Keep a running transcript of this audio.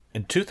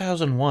In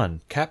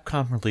 2001,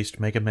 Capcom released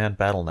Mega Man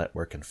Battle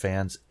Network and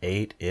fans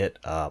ate it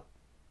up.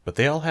 But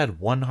they all had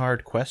one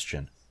hard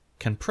question.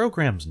 Can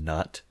programs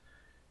nut?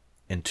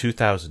 In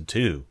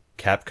 2002,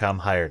 Capcom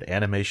hired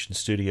animation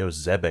studio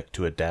Zebic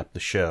to adapt the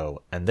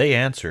show, and they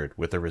answered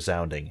with a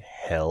resounding,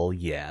 hell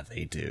yeah,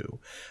 they do.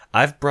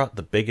 I've brought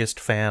the biggest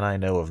fan I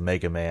know of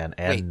Mega Man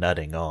and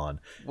nutting on.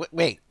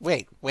 Wait.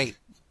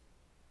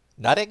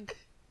 Nutting?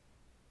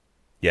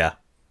 Yeah.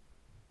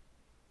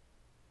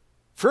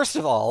 First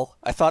of all,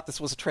 I thought this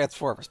was a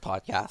Transformers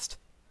podcast.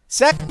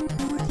 Second...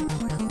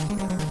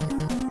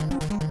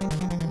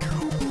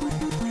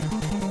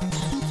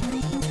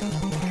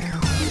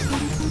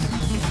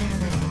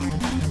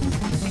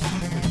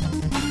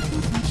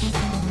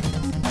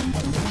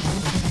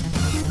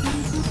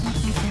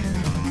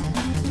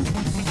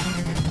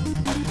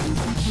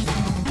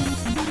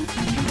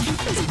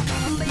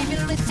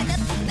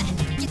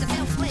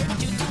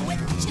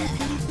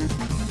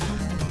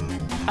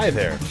 Hi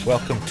there,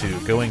 welcome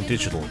to Going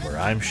Digital, where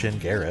I'm Shin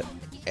Garrett.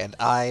 And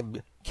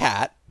I'm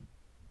Kat.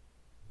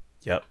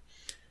 Yep.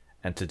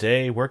 And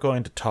today we're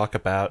going to talk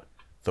about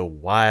the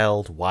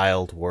wild,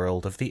 wild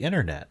world of the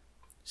internet.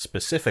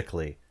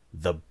 Specifically,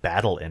 the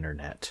battle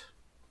internet.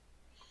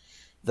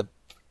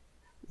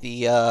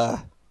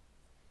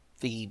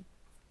 The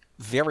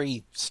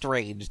very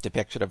strange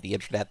depiction of the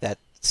internet that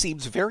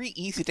seems very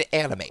easy to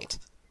animate.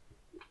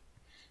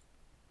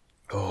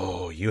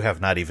 Oh, you have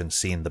not even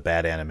seen the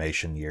bad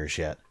animation years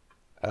yet.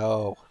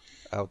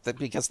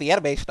 Because the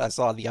animation I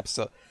saw in the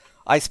episode,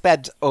 I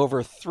spent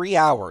over 3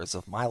 hours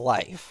of my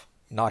life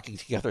knocking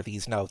together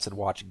these notes and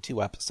watching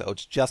 2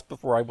 episodes just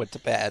before I went to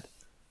bed.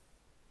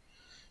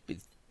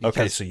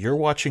 Okay, so you're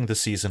watching the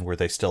season where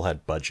they still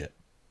had budget.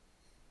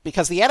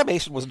 Because the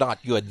animation was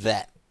not good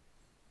then.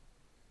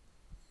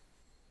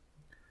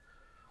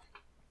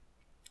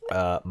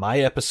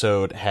 My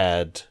episode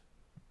had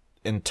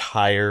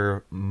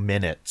entire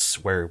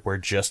minutes where we're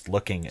just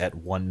looking at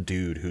one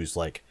dude who's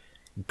like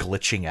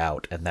glitching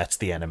out, and that's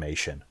the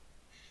animation.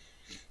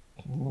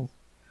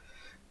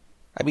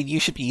 I mean, you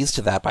should be used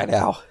to that by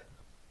now.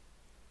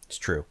 It's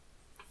true.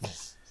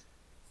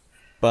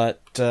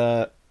 But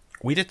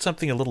we did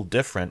something a little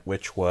different,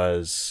 which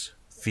was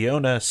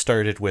Fiona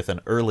started with an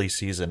early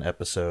season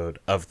episode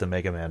of the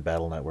Mega Man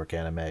Battle Network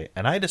anime,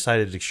 and I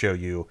decided to show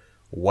you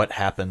what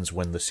happens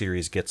when the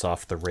series gets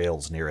off the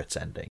rails near its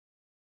ending.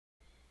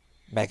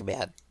 Mega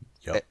Man.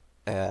 Yep.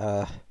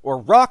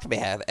 Or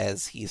Rockman,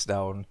 as he's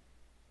known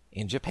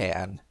in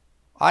Japan.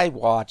 I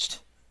watched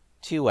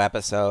 2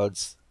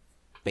 episodes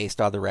based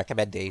on the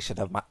recommendation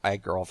of my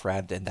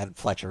girlfriend, and then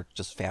Fletcher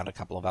just found a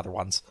couple of other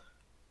ones.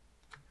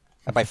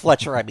 And by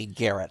Fletcher, I mean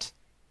Garrett.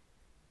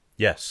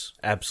 Yes,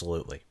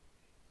 absolutely.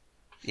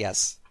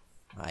 Yes,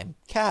 I'm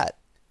Kat.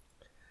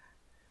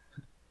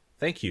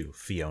 Thank you,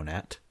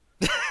 Fionat.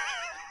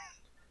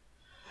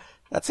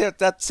 That's it.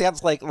 That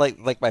sounds like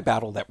my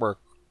Battle Network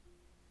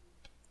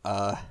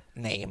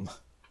name.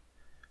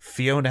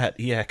 Fionat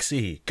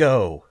EXE,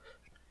 go!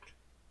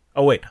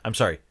 Oh wait, I'm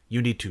sorry.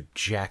 You need to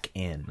jack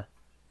in.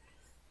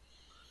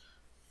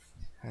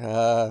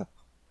 Are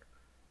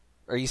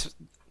you?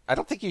 I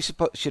don't think you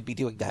should be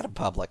doing that in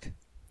public.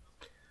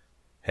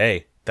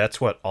 Hey,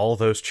 that's what all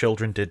those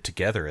children did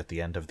together at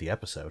the end of the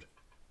episode.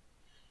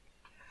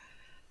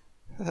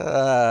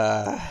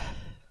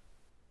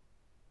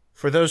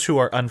 For those who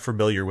are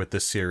unfamiliar with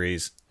this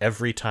series,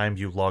 every time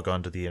you log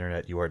onto the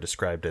internet, you are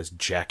described as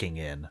jacking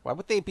in. Why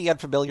would they be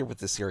unfamiliar with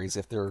this series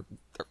if they're...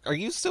 Are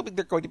you assuming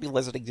they're going to be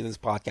listening to this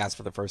podcast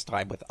for the first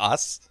time with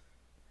us?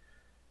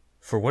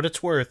 For what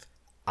it's worth,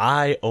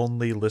 I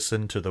only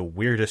listen to the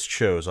weirdest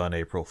shows on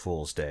April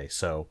Fool's Day,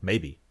 so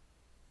maybe.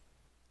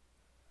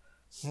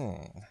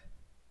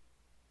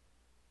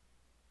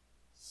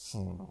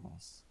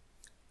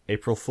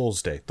 April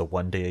Fool's Day, the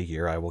one day a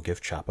year I will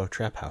give Chapo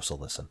Trap House a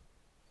listen.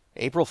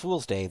 April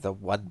Fool's Day, the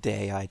one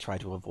day I try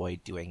to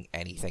avoid doing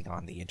anything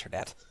on the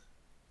internet.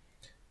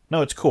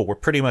 No, it's cool. We're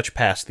pretty much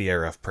past the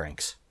era of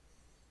pranks.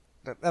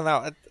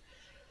 No,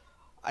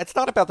 it's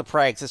not about the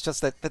pranks. It's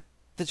just that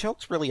the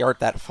jokes really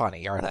aren't that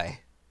funny, are they?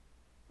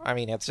 I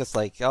mean, it's just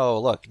like, oh,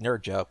 look,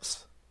 nerd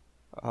jokes.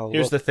 Oh,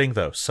 Here's look. the thing,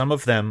 though. Some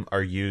of them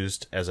are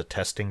used as a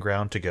testing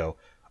ground to go,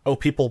 oh,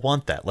 people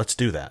want that. Let's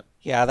do that.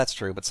 Yeah, that's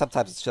true. But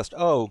sometimes it's just,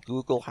 oh,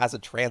 Google has a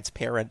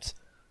transparent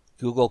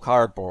Google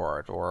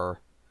Cardboard,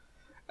 or...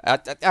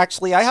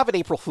 actually, I have an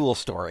April Fool's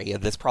story,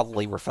 and this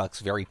probably reflects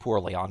very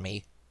poorly on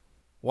me.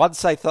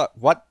 Once I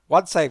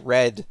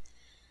read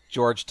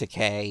George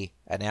Takei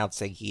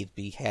announcing he'd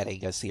be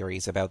heading a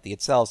series about the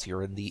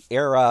Excelsior in the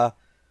era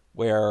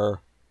where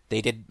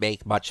they didn't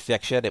make much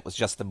fiction, it was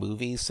just the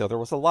movies, so there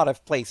was a lot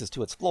of places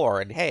to explore,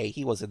 and hey,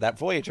 he was in that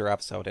Voyager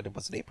episode, and it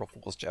was an April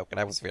Fool's joke, and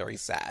I was very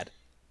sad.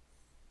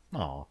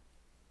 Aw.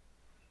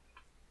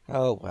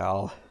 Oh,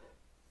 well...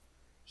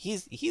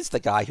 He's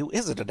the guy who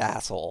isn't an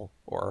asshole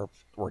or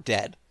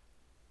dead.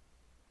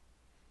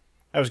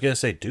 I was gonna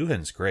say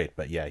Doohan's great,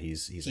 but yeah,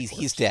 he's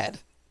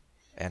dead,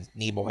 and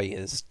Nimoy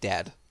is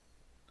dead,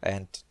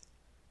 and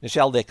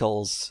Nichelle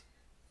Nichols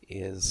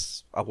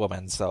is a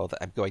woman, so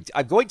I'm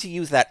going to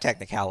use that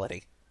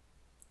technicality.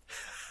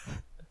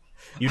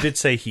 You did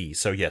say he,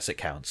 so yes, it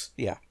counts.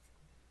 Yeah.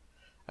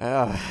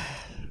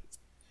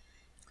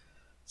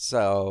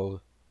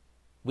 So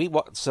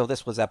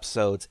this was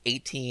episodes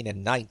 18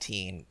 and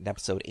 19. And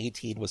episode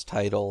 18 was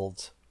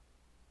titled...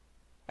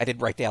 I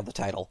didn't write down the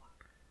title.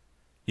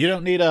 You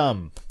don't need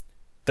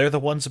They're the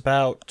ones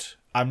about...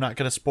 I'm not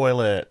going to spoil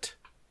it.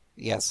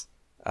 Yes.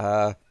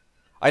 I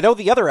know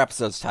the other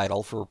episode's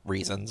title for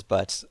reasons,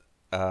 but...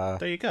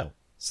 there you go.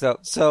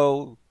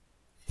 So,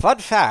 fun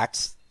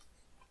fact...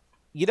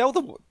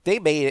 they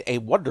made a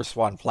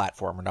WonderSwan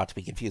platformer, not to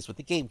be confused with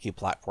the GameCube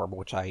platformer,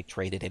 which I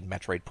traded in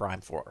Metroid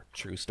Prime for.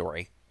 True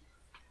story.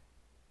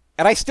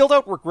 And I still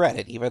don't regret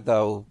it, even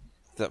though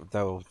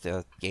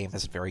the game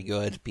isn't very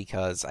good,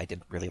 because I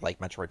didn't really like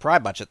Metroid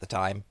Prime much at the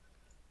time,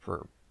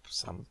 for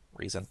some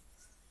reason.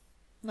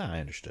 No, I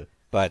understood.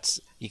 But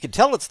you can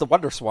tell it's the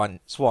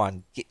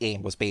WonderSwan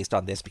game was based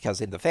on this,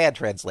 because in the fan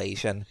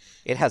translation,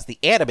 it has the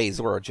anime's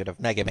origin of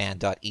Mega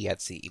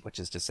Man.exe, which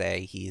is to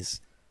say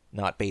he's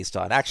not based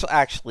on...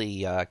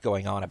 Actually,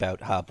 going on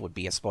about Hub would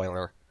be a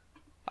spoiler.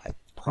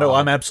 No,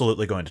 I'm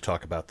absolutely going to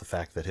talk about the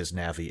fact that his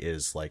Navi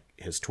is, like,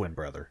 his twin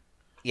brother.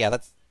 Yeah,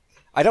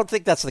 I don't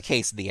think that's the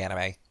case in the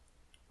anime.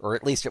 Or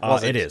at least it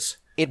wasn't. It is.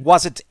 It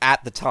wasn't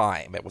at the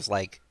time. It was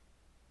like,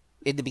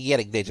 in the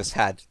beginning, they just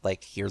had,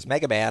 like, here's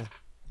Mega Man.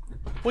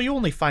 Well, you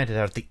only find it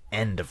out at the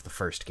end of the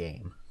first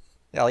game.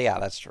 Well, yeah,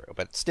 that's true.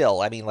 But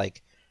still, I mean,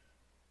 like,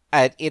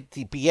 at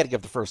the beginning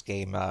of the first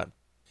game,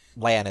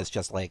 Lan is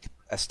just, like,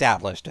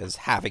 established as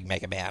having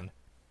Mega Man.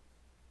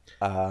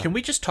 Can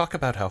we just talk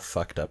about how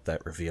fucked up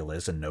that reveal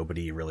is, and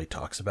nobody really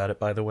talks about it,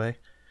 by the way?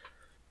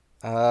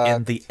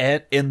 In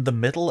the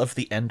middle of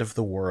the end of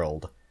the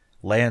world,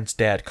 Lan's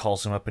dad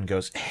calls him up and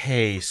goes,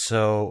 "Hey,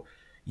 so...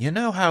 you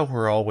know how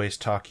we're always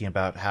talking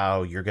about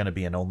how you're going to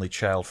be an only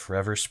child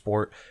forever,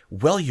 sport?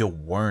 Well, you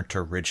weren't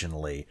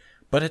originally,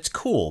 but it's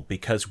cool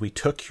because we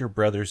took your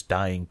brother's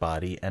dying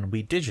body and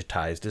we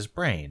digitized his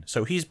brain,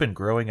 so he's been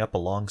growing up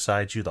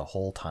alongside you the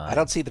whole time." I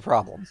don't see the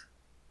problem.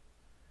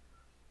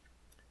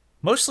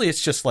 Mostly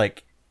it's just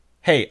like,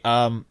 hey,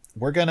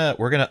 we're gonna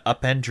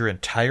upend your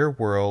entire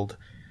world.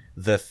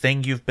 The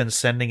thing you've been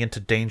sending into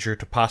danger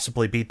to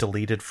possibly be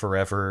deleted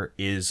forever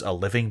is a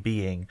living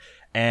being.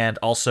 And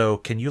also,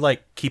 can you,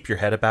 like, keep your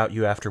head about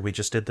you after we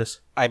just did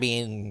this? I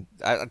mean,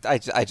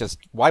 I just...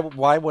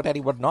 Why would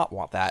anyone not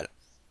want that?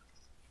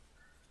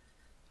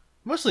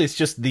 Mostly it's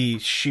just the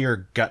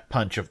sheer gut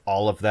punch of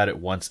all of that at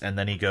once, and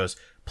then he goes,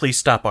 "Please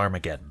stop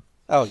Armageddon."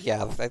 Oh,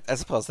 yeah, I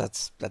suppose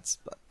that's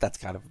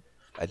kind of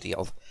a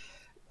deal.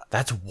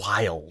 That's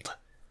wild.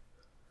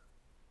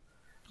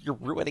 You're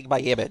ruining my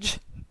image.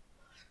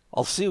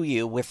 I'll sue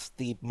you with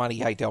the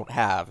money I don't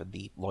have and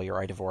the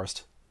lawyer I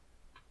divorced.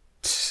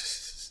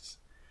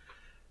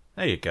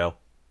 There you go.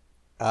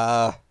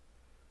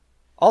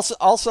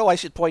 Also, I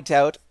should point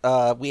out,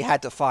 we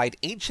had to find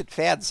ancient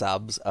fan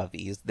subs of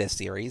this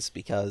series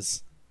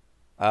because,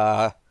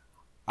 I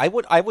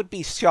would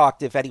be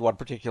shocked if anyone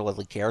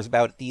particularly cares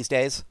about it these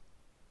days.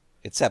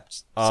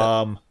 Except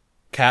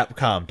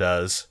Capcom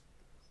does.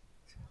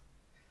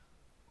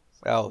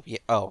 Oh, yeah,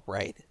 oh,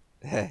 right.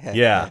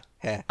 Yeah,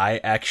 I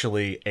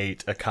actually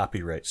ate a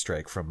copyright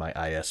strike from my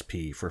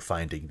ISP for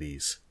finding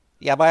these.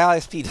 Yeah, my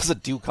ISP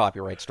doesn't do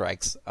copyright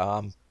strikes,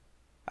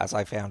 as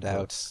I found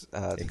out.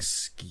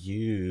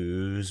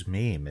 Excuse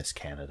me, Miss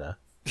Canada.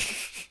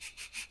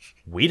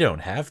 We don't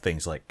have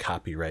things like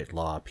copyright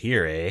law up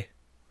here, eh?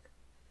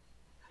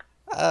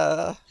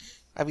 I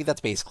mean,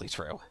 that's basically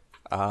true.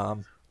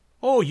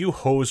 Oh, you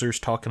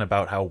hosers talking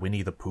about how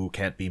Winnie the Pooh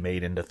can't be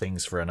made into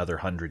things for another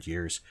 100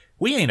 years.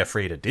 We ain't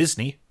afraid of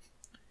Disney.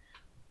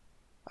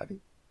 I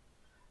mean,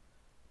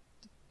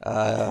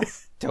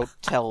 don't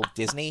tell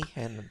Disney,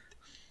 and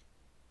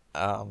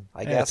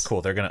I guess it's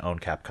cool. They're gonna own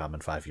Capcom in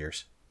 5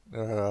 years.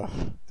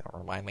 Don't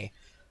remind me.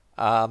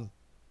 The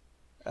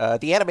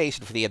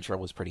animation for the intro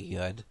was pretty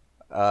good.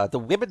 The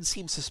women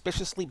seem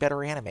suspiciously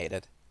better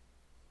animated.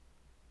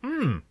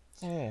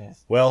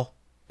 Well,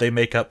 they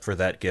make up for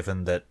that,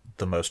 given that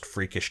the most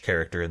freakish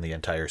character in the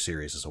entire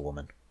series is a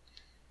woman.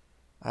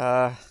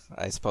 I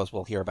suppose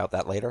we'll hear about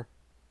that later.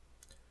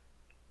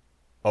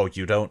 Oh,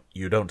 you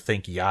don't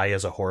think Yai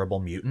is a horrible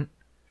mutant?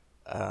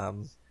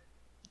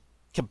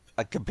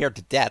 Compared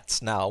to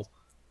Dex, no.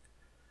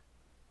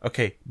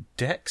 Okay,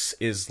 Dex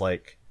is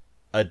like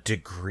a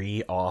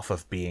degree off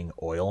of being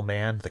Oil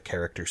Man, the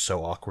character's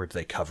so awkward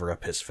they cover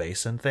up his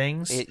face and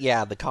things.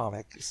 The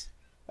comics.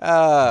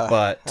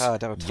 But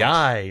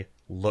Yai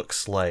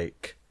looks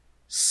like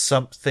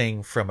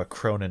something from a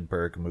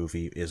Cronenberg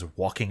movie is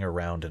walking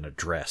around in a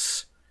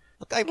dress.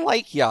 Look, I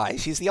like Yai.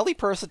 She's the only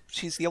person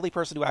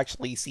who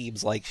actually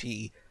seems like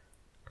she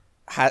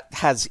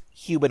has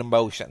human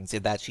emotions,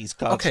 in that she's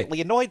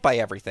constantly annoyed by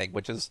everything,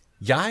 which is...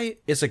 Yai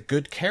is a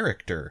good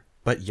character,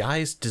 but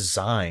Yai's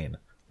design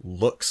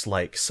looks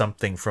like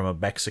something from a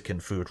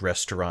Mexican food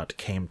restaurant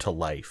came to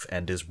life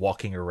and is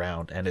walking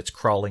around and it's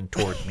crawling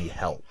toward me,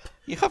 help.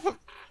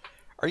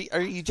 Are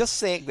you just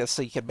saying this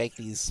so you can make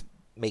these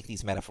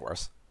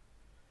metaphors?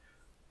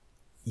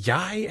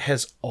 Yai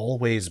has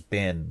always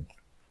been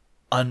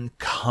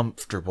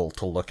uncomfortable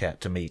to look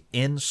at to me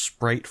in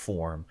sprite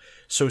form.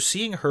 So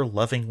seeing her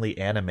lovingly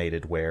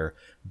animated where,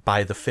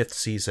 by the 5th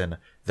season,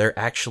 they're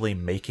actually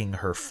making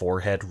her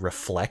forehead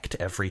reflect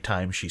every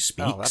time she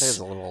speaks. Oh, that is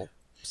a little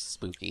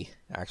spooky,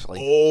 actually.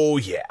 Oh,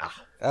 yeah.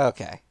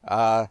 Okay.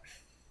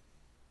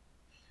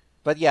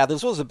 But yeah,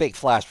 this was a big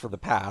flash from the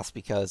past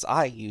because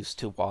I used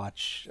to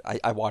watch...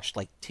 I watched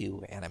like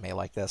 2 anime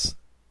like this,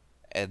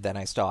 and then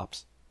I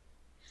stopped.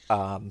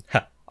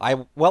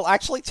 Well,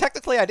 actually,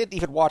 technically, I didn't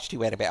even watch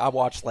 2 anime. I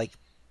watched,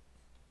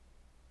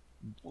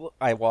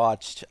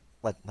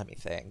 let me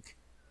think.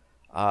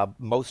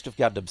 Most of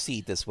Gundam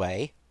Seed this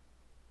way.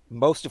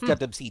 Most of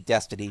Gundam Seed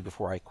Destiny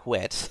before I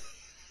quit.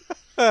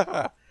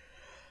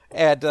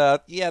 And,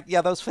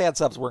 yeah, those fan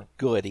subs weren't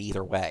good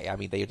either way. I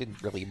mean, they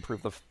didn't really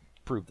improve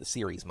the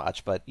series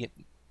much, but...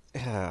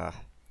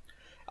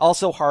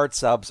 Also, hard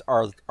subs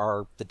are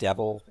the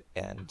devil,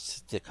 and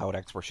the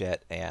codecs were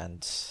shit,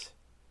 and...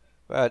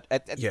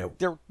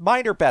 Their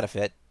minor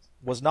benefit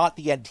was not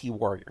the NT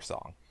Warrior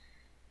song.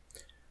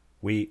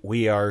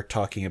 We are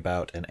talking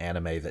about an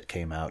anime that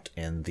came out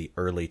in the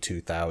early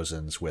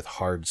 2000s with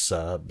hard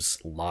subs,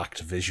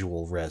 locked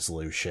visual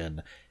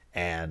resolution,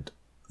 and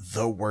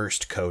the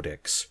worst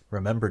codecs.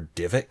 Remember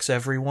DivX,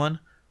 everyone?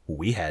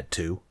 We had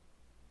to.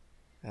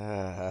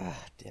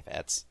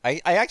 Divets.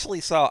 I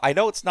actually saw... I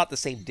know it's not the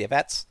same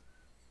Divets,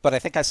 but I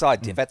think I saw a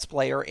Divets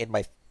player in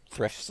my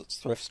thrift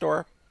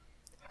store.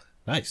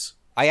 Nice.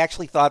 I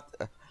actually thought...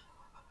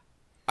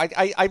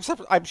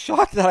 I'm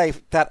shocked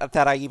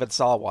that I even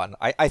saw one.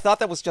 I thought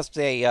that was just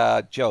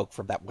a joke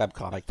from that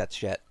webcomic. That's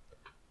shit.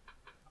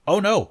 Oh,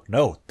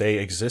 no. They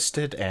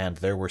existed, and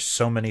there were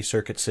so many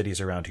Circuit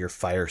Cities around here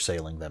fire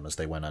sailing them as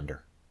they went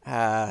under.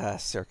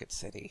 Circuit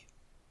City.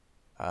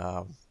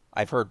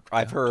 I've heard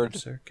of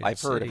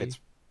it.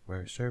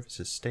 Where service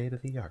is state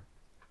of the art.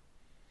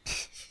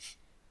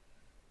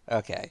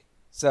 Okay.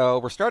 So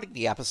we're starting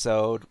the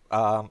episode.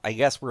 I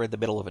guess we're in the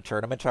middle of a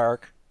tournament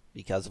arc,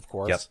 because of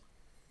course.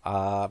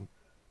 Yep.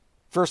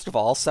 First of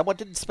all, someone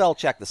didn't spell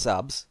check the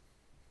subs.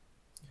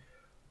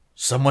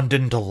 Someone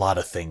didn't a lot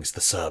of things,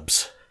 the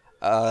subs.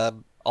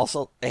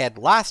 Also, and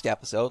last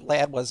episode,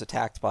 Lan was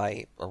attacked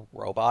by a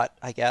robot,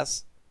 I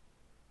guess.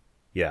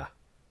 Yeah.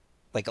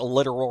 Like a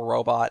literal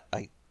robot.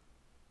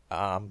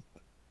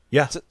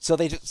 Yeah. So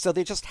they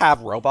just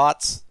have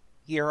robots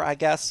here, I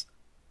guess.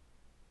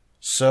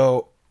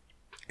 So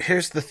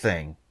here's the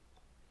thing.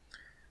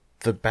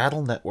 The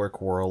Battle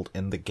Network world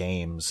in the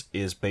games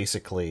is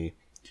basically,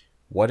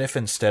 what if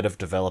instead of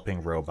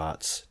developing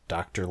robots,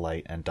 Dr.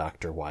 Light and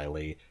Dr.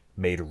 Wily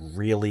made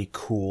really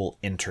cool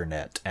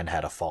internet and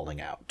had a falling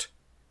out?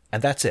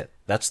 And that's it.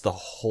 That's the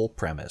whole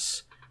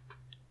premise.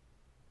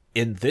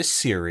 In this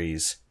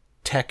series,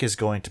 tech is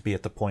going to be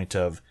at the point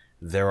of,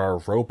 there are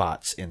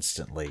robots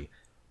instantly.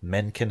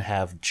 Men can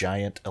have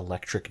giant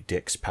electric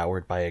dicks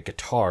powered by a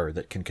guitar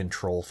that can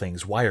control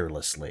things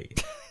wirelessly.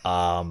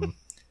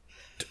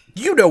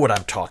 You know what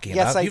I'm talking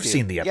about. You've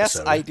seen the episode.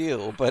 Yes, I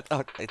do, but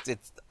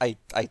I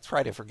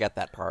try to forget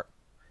that part.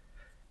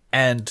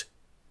 And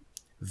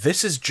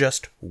this is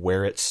just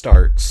where it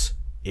starts.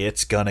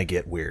 It's gonna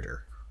get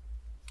weirder.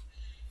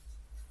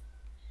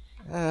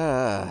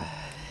 Well,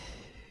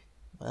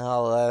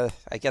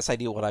 I guess I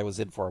knew what I was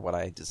in for when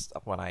I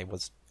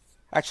was...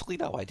 Actually,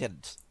 no, I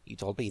didn't. You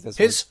told me this.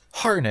 His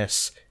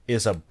harness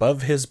is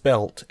above his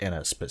belt in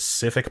a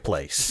specific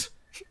place,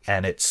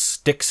 and it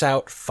sticks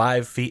out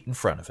 5 feet in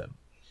front of him.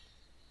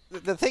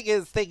 The thing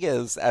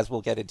is, as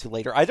we'll get into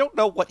later, I don't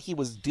know what he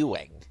was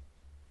doing,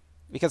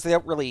 because they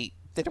don't really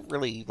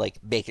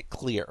like make it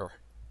clear.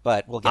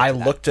 But we'll get to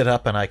that. I looked it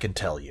up, and I can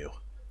tell you.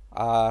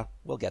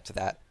 We'll get to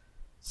that.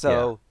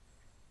 So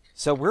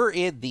we're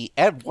in the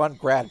N1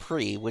 Grand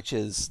Prix, which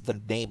is the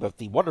name of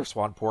the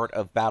WonderSwan port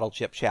of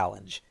Battleship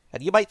Challenge.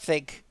 And you might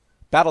think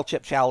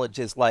Battleship Challenge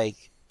is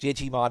like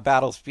Digimon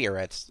Battle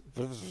Spirits.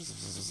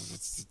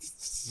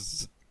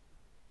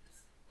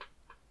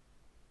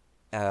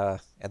 And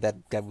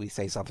then we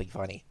say something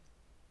funny.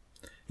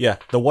 Yeah,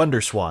 the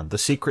WonderSwan, the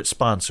secret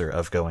sponsor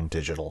of Going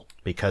Digital,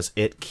 because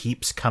it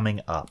keeps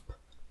coming up.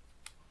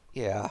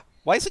 Yeah.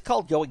 Why is it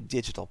called Going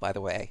Digital, by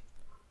the way?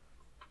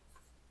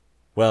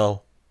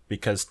 Well,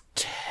 because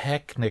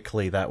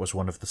technically that was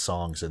one of the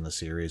songs in the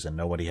series, and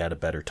nobody had a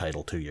better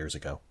title 2 years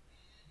ago.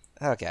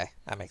 Okay,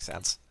 that makes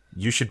sense.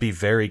 You should be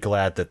very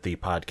glad that the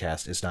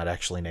podcast is not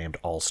actually named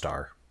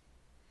All-Star.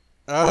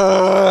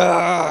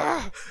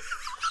 I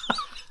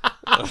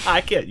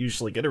I can't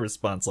usually get a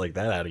response like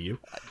that out of you.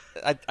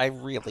 I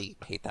really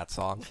hate that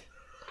song.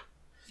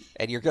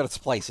 And you're going to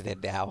splice it in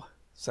now.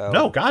 So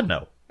No, God,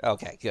 no.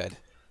 Okay, good.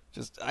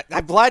 Just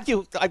I'm glad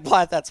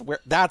that's where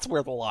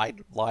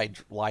the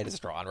line is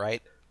drawn,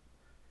 right?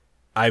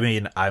 I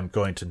mean, I'm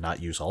going to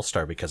not use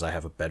All-Star because I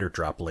have a better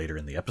drop later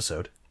in the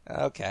episode.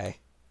 Okay.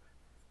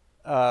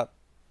 Let's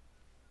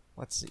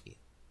see.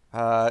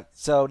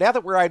 So now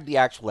that we're on the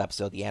actual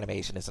episode, the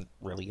animation isn't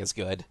really as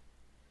good.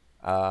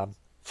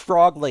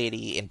 Frog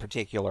Lady, in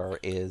particular,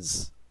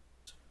 is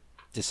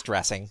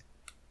distressing.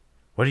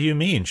 What do you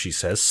mean? She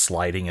says,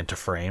 sliding into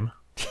frame.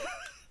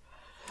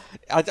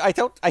 I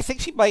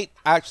think she might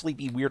actually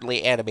be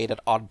weirdly animated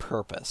on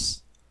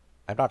purpose.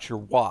 I'm not sure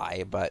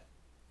why, but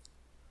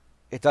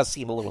it does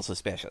seem a little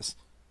suspicious.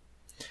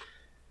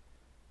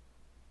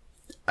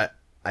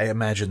 I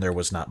imagine there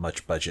was not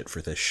much budget for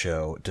this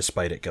show,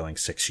 despite it going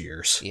 6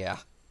 years. Yeah.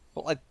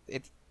 Well,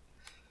 it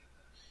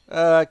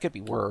could be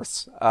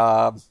worse.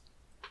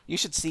 You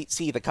should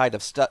see the kind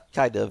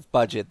of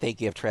budget they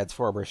give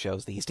Transformer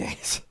shows these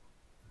days.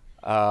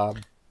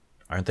 Aren't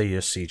they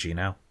just CG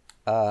now?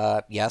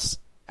 Yes.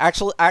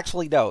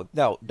 Actually, no.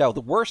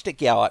 The worst it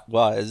got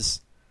was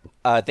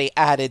they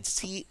added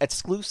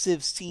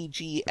exclusive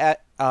CG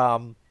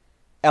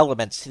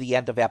elements to the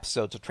end of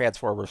episodes of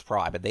Transformers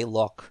Prime, and they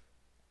look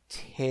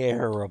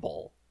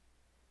terrible.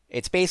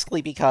 It's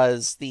basically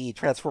because the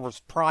Transformers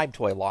Prime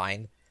toy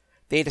line,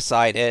 they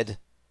decided,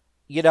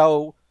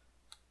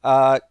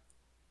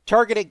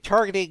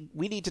 targeting,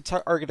 we need to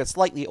target a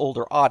slightly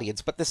older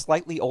audience, but this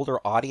slightly older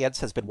audience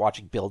has been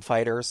watching Build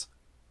Fighters,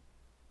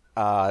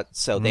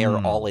 so they're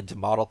all into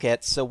model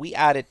kits. So we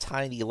added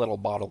tiny little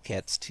model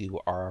kits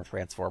to our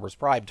Transformers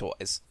Prime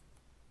toys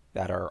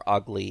that are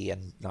ugly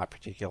and not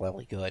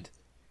particularly good.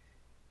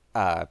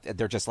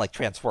 They're just like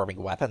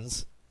transforming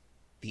weapons.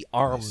 The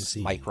arms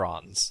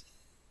microns.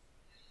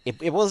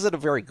 It wasn't a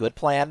very good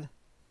plan.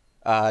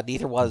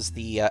 Neither was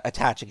the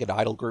attaching an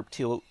idol group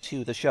to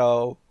the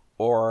show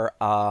or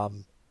a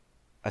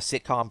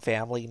sitcom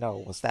family. No,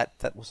 was that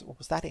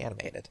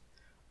animated?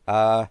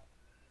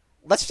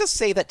 Let's just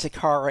say that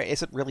Takara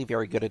isn't really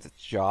very good at its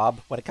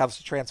job when it comes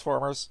to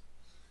Transformers.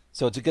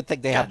 So it's a good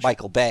thing they have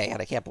Michael Bay, and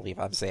I can't believe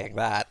I'm saying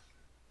that.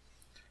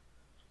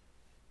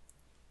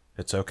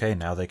 It's okay,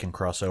 now they can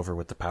cross over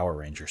with the Power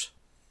Rangers.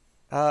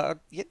 Yeah,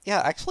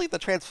 actually,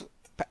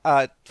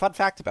 fun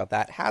fact about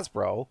that,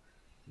 Hasbro,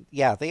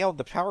 yeah, they own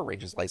the Power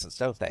Rangers license,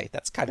 don't they?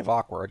 That's kind of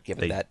awkward,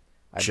 given that...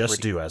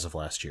 do as of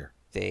last year.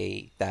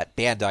 That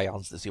Bandai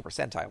owns the Super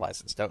Sentai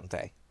license, don't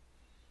they?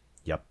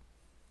 Yep.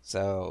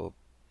 So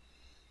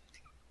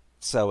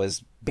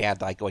is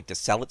Bandai going to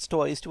sell its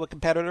toys to a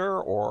competitor,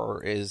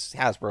 or is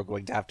Hasbro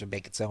going to have to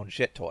make its own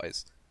shit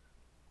toys?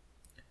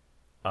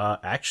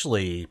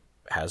 Actually,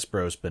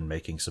 Hasbro's been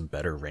making some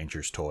better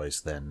Rangers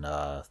toys than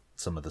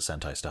some of the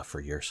Sentai stuff for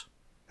years.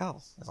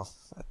 Oh, well,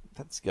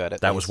 that's good.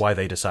 That was why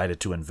they decided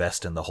to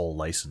invest in the whole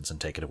license and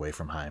take it away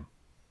from Heim.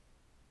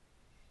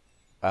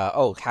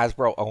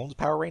 Hasbro owns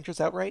Power Rangers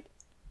outright?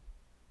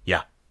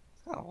 Yeah.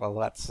 Oh, well,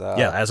 that's...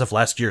 Yeah, as of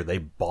last year, they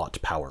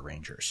bought Power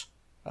Rangers.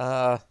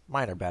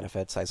 Minor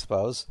benefits, I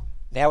suppose.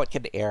 Now it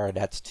can air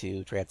nets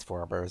to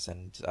Transformers,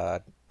 and,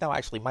 no,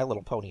 actually, My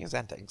Little Pony is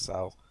ending,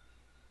 so...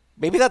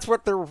 Maybe that's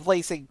what they're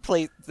replacing,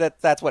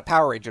 that's what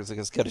Power Rangers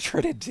is going to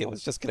turn into.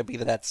 It's just going to be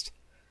the next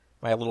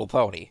My Little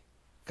Pony,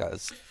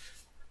 because...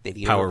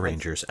 Power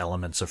Rangers,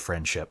 Elements of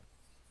Friendship.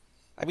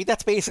 I mean,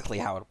 that's basically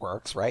how it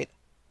works, right?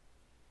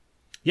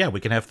 Yeah, we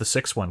can have the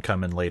 6th one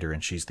come in later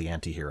and she's the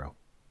anti-hero.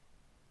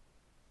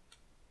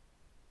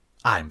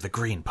 I'm the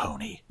green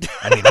pony.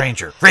 I mean,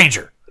 Ranger.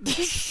 Ranger!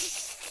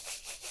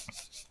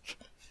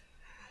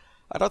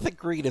 I don't think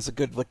green is a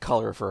good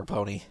color for a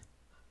pony.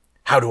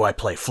 How do I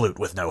play flute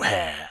with no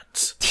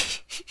hands?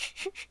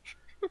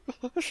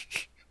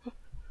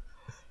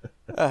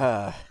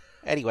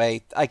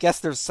 Anyway, I guess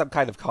there's some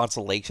kind of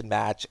consolation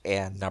match,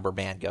 and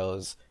Numberman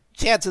goes,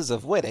 chances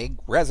of winning,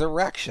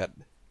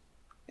 resurrection.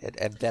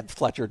 And then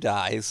Fletcher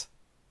dies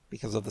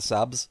because of the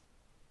subs.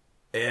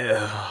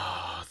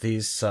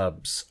 These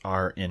subs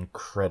are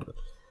incredible.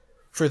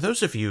 For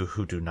those of you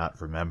who do not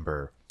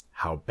remember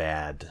how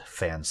bad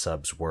fan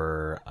subs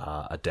were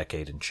a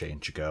decade and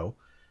change ago,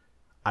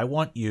 I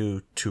want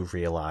you to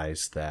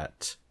realize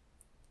that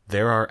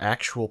there are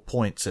actual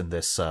points in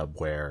this sub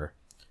where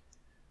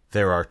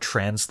there are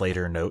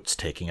translator notes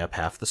taking up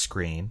half the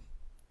screen,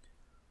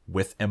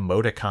 with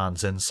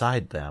emoticons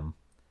inside them,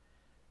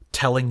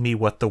 telling me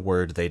what the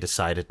word they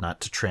decided not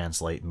to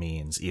translate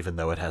means, even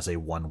though it has a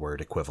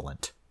one-word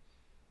equivalent.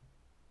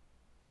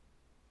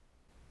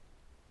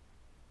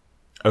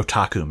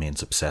 Otaku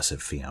means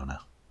obsessive,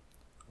 Fiona.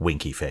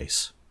 Winky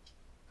face.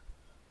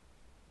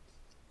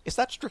 Is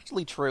that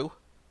strictly true?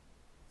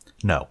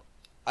 No.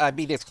 I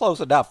mean, it's close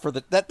enough for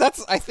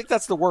that's. I think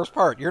that's the worst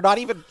part. You're not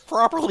even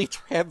properly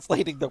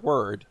translating the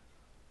word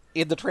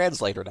in the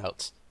translator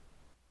notes.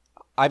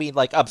 I mean,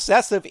 like,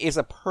 obsessive is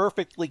a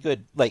perfectly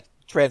good, like,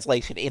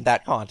 translation in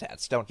that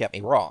context. Don't get me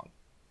wrong,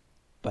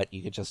 but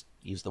you could just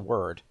use the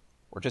word,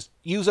 or just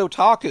use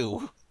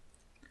otaku.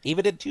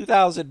 Even in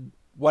 2000,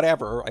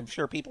 whatever, I'm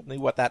sure people knew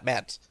what that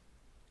meant.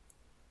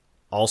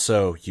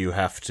 Also, you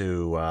have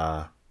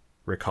to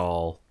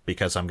recall,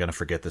 because I'm going to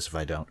forget this if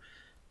I don't,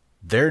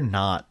 they're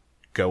not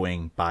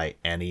going by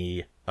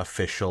any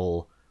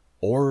official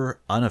or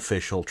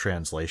unofficial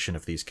translation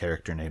of these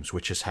character names,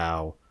 which is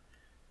how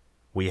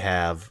we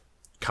have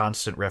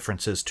constant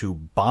references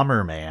to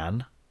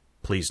Bomberman.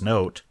 Please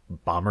note,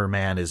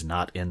 Bomberman is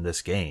not in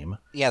this game.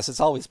 Yes, it's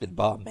always been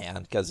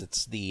Bombman, because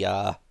it's the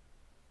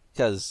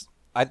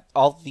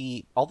all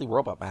the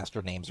Robot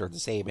Master names are the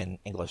same in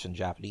English and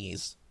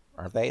Japanese.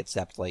 aren't they?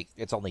 Except, like,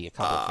 it's only a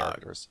couple of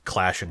characters.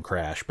 Clash and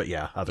Crash, but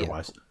yeah,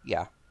 otherwise.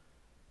 Yeah.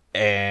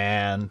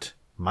 And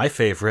my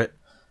favorite,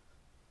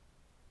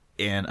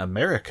 in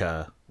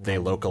America, they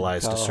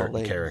localized a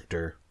certain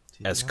character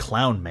as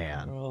Clown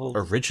Man.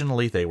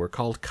 Originally, they were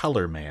called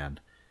Color Man.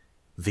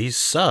 These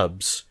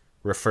subs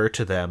refer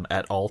to them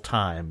at all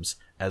times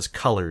as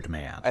Colored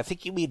Man. I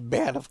think you mean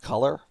Man of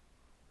Color.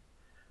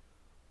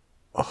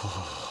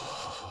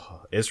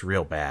 Oh, it's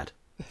real bad.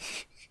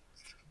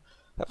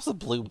 That was a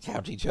Bloom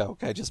County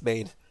joke I just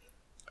made.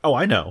 Oh,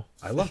 I know.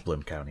 I love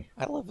Bloom County.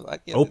 I love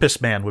that. Yeah. Opus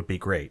Man would be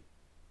great.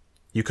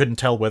 You couldn't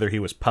tell whether he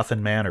was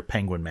Puffin Man or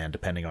Penguin Man,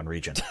 depending on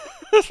region.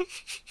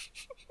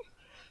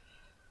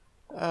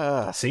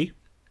 See?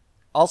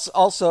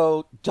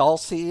 Also,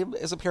 Dhalsim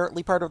is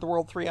apparently part of the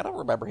World 3. I don't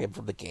remember him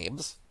from the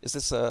games. Is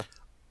this a...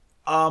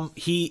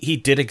 He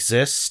did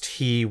exist.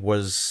 He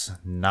was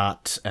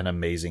not an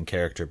amazing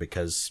character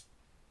because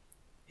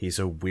he's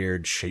a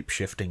weird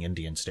shape-shifting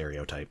Indian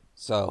stereotype.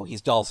 So,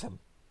 he's Dhalsim.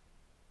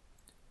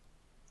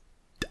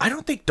 I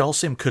don't think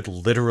Dhalsim could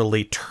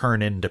literally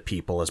turn into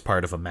people as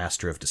part of a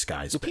Master of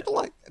Disguise.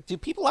 Do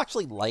people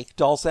actually like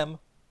Dhalsim?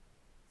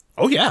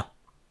 Oh, yeah.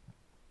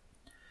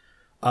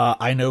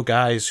 I know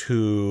guys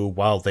who,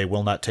 while they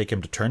will not take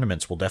him to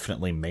tournaments, will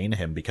definitely main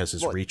him because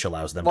his reach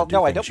allows them to do things.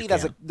 Well, no, I don't mean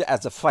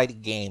as a fighting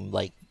game,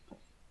 like,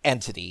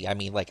 entity. I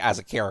mean, like, as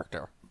a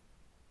character.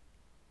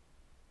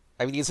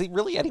 I mean, is he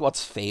really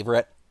anyone's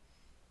favorite?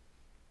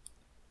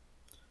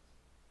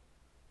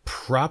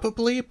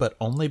 Probably, but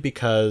only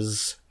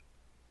because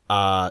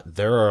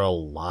there are a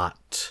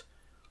lot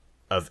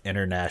of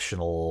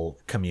international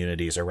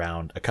communities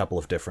around a couple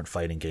of different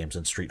fighting games,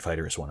 and Street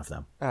Fighter is one of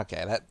them.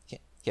 Okay,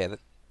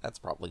 that's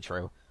probably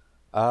true.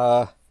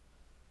 Also,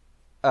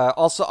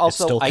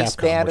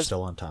 Iceman is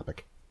still on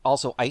topic.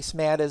 Also,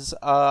 Iceman is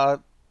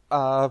one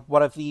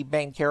of the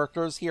main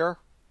characters here,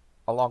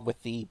 along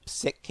with the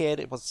sick kid.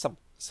 It was some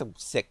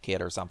sick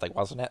kid or something,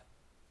 wasn't it?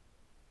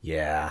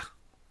 Yeah.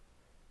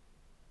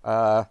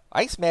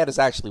 Iceman is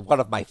actually one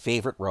of my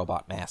favorite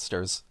Robot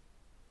Masters.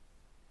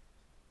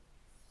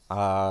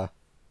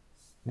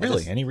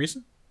 Really? Any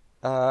reason?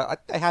 I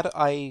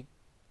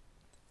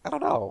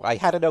don't know. I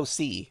had an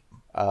OC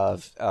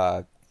of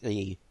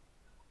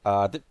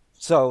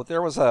so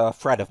there was a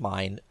friend of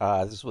mine,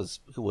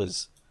 who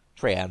was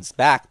trans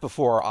back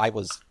before I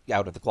was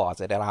out of the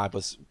closet, and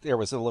there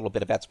was a little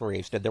bit of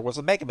exploration, and there was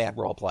a Mega Man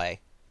roleplay.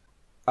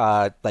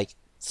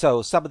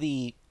 So some of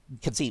the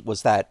conceit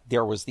was that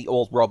there was the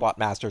old Robot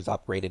Masters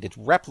upgraded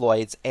into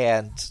Reploids,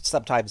 and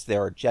sometimes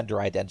their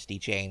gender identity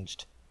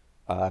changed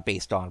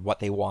based on what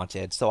they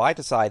wanted. So I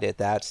decided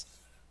that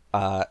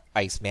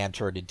Iceman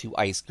turned into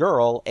Ice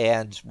Girl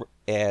and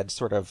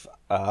sort of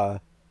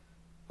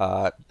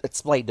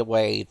explained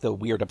away the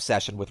weird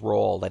obsession with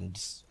Roll and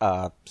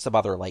some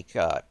other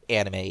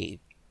anime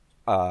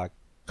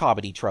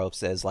comedy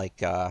tropes as acting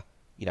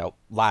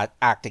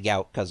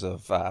out because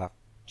of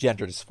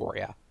gender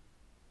dysphoria.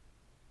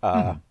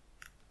 Kind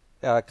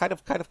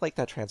of like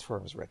that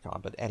Transformers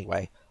retcon, but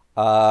anyway,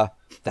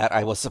 that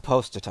I was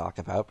supposed to talk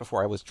about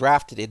before I was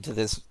drafted into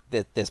this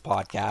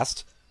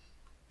podcast.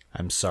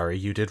 I'm sorry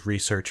you did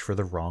research for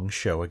the wrong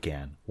show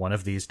again. One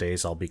of these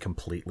days I'll be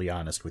completely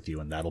honest with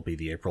you, and that'll be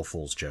the April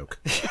Fool's joke.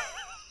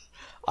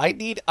 I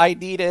needed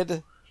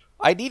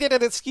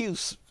an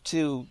excuse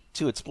to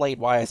explain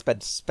why I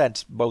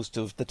spent most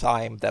of the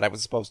time that I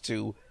was supposed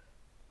to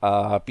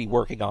be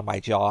working on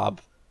my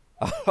job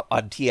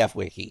on TF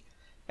Wiki.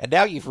 And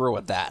now you've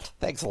ruined that.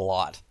 Thanks a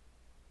lot.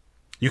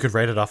 You could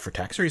write it off for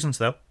tax reasons,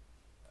 though.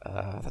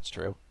 That's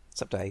true.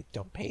 Except I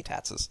don't pay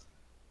taxes.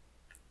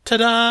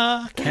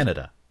 Ta-da!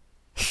 Canada.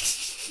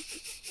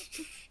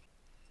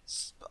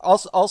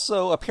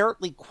 Also,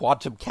 apparently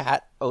Quantum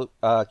Cat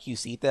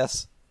QC'd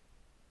this.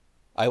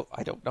 I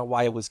don't know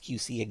why I was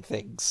QCing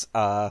things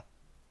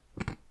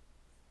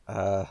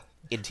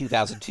in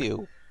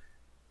 2002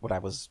 when I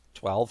was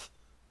 12.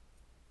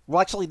 Well,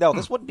 actually, no,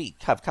 this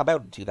wouldn't have come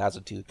out in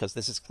 2002 because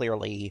this is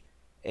clearly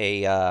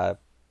either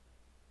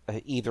a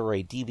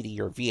DVD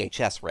or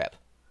VHS rip.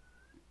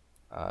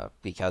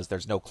 Because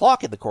there's no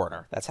clock in the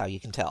corner. That's how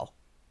you can tell.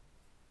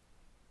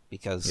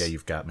 Because yeah,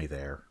 you've got me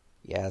there.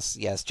 Yes.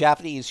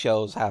 Japanese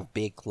shows have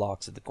big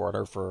clocks in the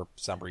corner for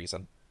some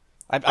reason.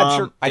 I'm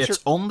sure it's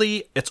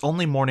only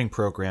morning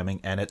programming,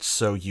 and it's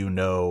so you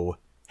know,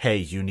 hey,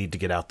 you need to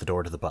get out the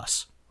door to the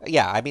bus.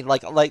 Yeah, I mean,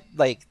 like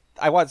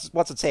I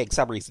wasn't saying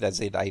some reason as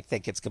in I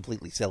think it's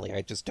completely silly.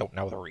 I just don't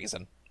know the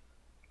reason.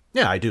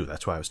 Yeah, I do.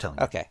 That's why I was telling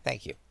you. Okay,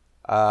 thank you.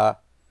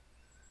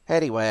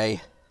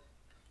 Anyway,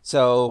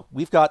 so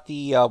we've got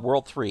the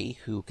World 3,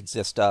 who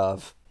consist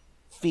of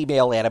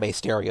female anime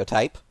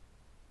stereotype,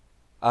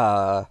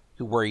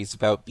 who worries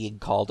about being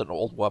called an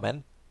old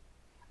woman.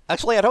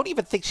 Actually, I don't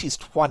even think she's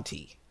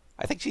 20.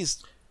 I think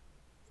she's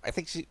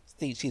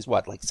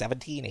what, like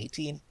 17,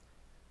 18?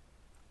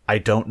 I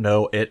don't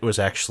know. It was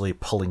actually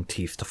pulling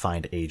teeth to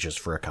find ages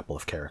for a couple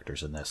of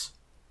characters in this.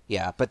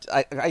 Yeah, but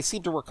I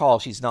seem to recall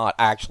she's not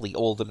actually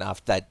old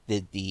enough that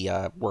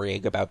the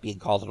worrying about being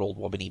called an old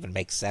woman even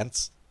makes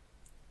sense.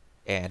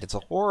 And it's a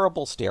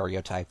horrible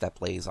stereotype that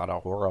plays on a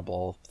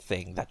horrible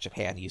thing that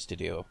Japan used to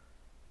do.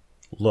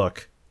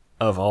 Look,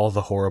 of all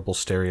the horrible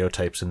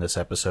stereotypes in this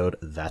episode,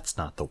 that's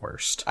not the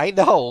worst. I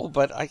know,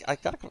 but I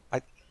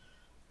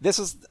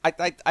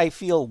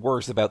feel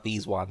worse about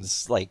these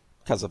ones, like,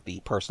 because of the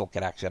personal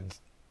connection.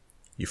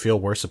 You feel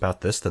worse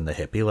about this than the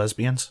hippie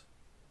lesbians?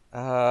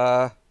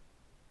 They're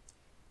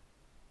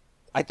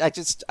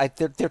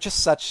just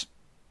such,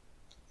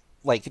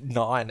 like,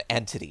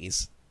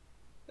 non-entities.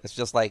 It's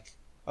just like,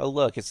 oh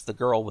look, it's the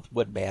girl with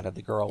Woodman and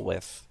the girl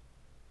with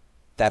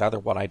that other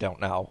one I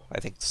don't know. I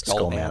think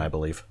Skullman, I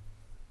believe.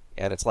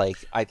 And it's like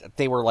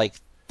they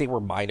were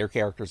minor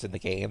characters in the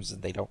games,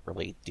 and they don't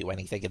really do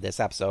anything in this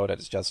episode. And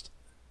it's just.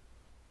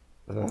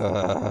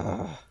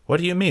 What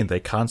do you mean?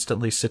 They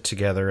constantly sit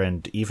together,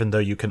 and even though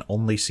you can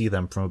only see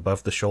them from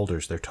above the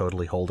shoulders, they're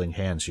totally holding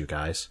hands, you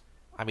guys.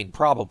 I mean,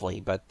 probably,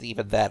 but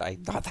even then,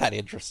 I'm not that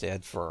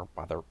interested for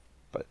other.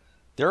 But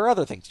there are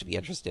other things to be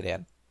interested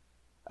in.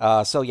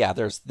 So yeah,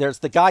 there's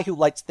the guy who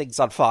lights things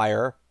on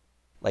fire,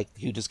 like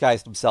who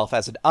disguised himself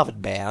as an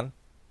oven man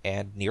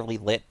and nearly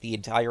lit the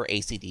entire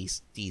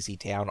AC/DC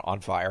town on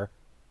fire,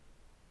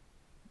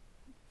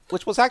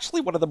 which was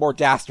actually one of the more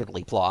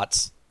dastardly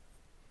plots.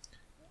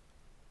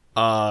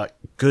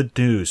 Good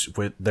news.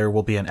 There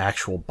will be an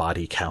actual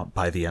body count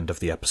by the end of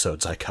the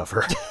episodes I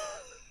cover.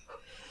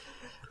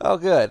 Oh,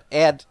 good.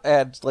 And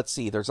let's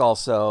see, there's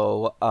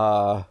also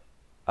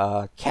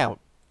Count.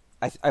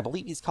 I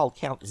believe he's called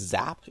Count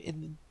Zap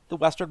in the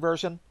Western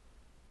version.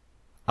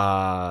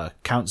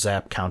 Count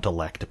Zap, Count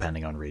Elect,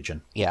 depending on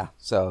region. Yeah,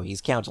 so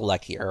he's Count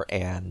Elect here,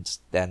 and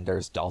then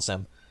there's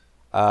Dhalsim.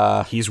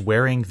 He's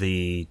wearing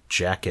the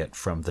jacket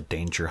from the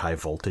Danger High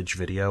Voltage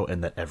video,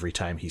 and that every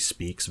time he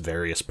speaks,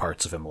 various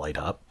parts of him light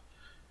up.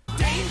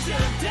 Danger,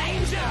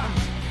 danger,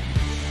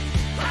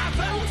 high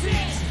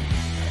voltage,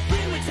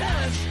 when we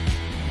touch,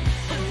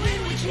 and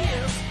when we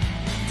kiss.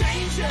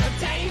 Danger,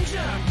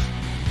 danger,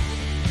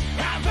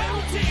 high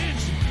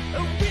voltage,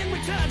 when we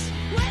touch,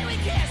 when we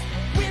kiss,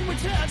 when we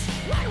touch,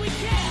 when we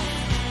kiss.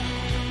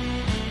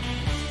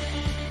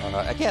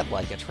 Again,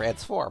 like a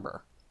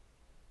transformer.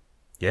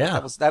 Yeah.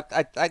 That was that.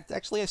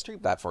 I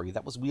streamed that for you.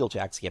 That was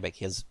Wheeljack's gimmick.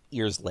 His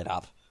ears lit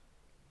up.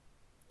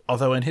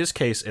 Although in his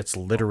case, it's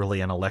literally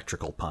an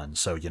electrical pun,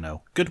 so,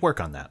 good work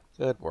on that.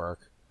 Good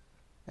work.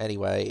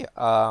 Anyway,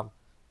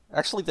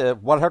 actually, the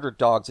 100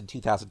 dogs and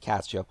 2,000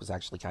 cats joke was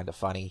actually kind of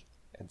funny,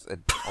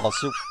 and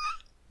also,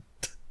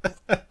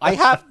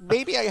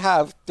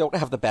 don't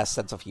have the best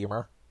sense of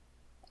humor.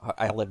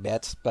 I'll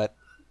admit, but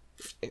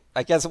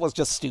I guess it was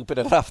just stupid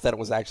enough that it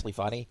was actually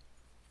funny.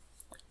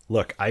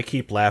 Look, I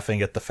keep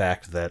laughing at the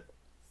fact that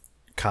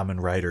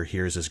Kamen Rider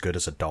hears as good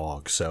as a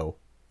dog, so...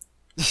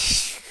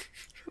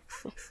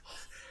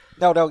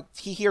 No,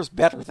 he hears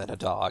better than a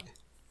dog.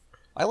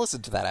 I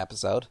listened to that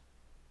episode.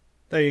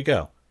 There you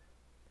go.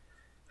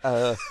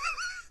 Anyway,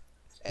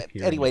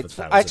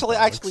 I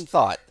actually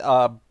thought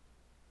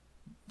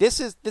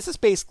this is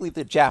basically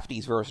the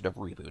Japanese version of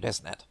Reboot,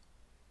 isn't it?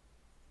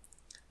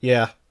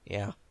 Yeah.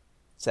 Yeah.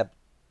 Except,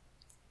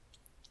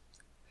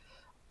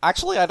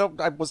 actually, I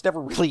was never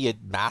really a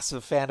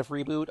massive fan of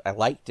Reboot. I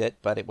liked it,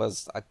 but it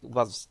was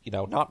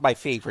not my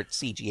favorite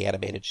CG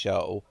animated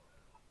show.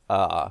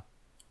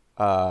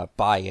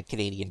 By a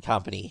Canadian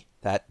company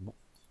that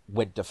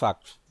went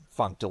defunct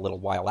a little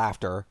while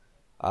after.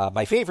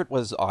 My favorite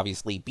was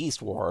obviously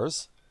Beast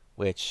Wars,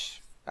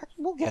 which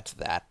we'll get to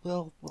that.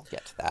 We'll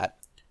get to that.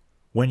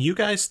 When you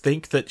guys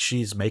think that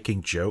she's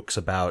making jokes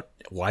about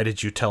why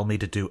did you tell me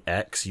to do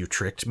X, you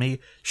tricked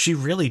me, she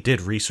really did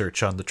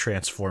research on the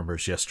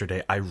Transformers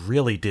yesterday. I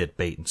really did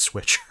bait and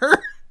switch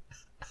her.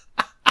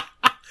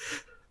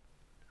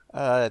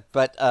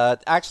 But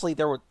actually,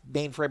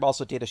 Mainframe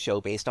also did a show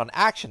based on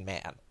Action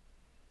Man,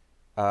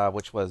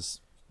 which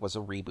was a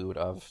reboot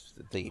of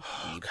the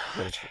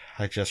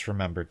I just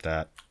remembered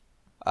that.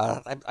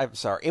 I'm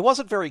sorry. It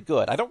wasn't very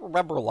good. I don't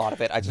remember a lot of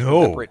it. I just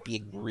remember it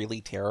being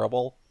really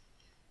terrible.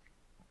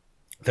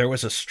 There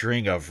was a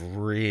string of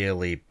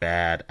really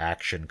bad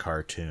action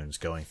cartoons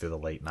going through the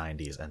late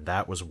 90s, and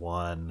that was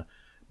one.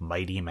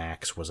 Mighty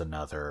Max was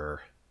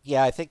another.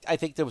 Yeah, I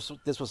think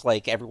this was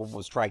like everyone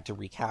was trying to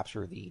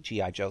recapture the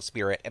G.I. Joe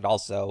spirit, and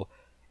also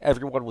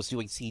everyone was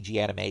doing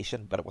CG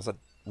animation, but it wasn't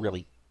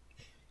really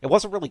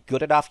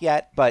good enough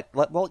yet. But,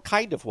 well, it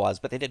kind of was,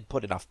 but they didn't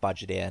put enough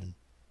budget in,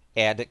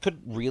 and it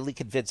couldn't really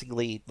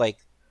convincingly, like,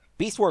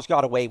 Beast Wars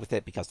got away with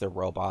it because they're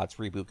robots,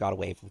 Reboot got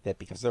away with it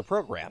because they're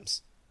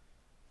programs.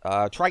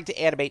 Trying to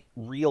animate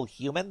real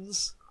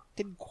humans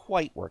didn't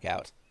quite work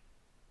out.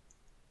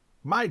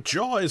 My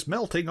jaw is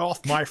melting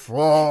off my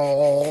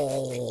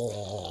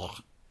floor.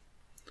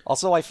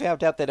 Also, I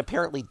found out that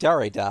apparently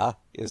Darida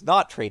is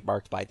not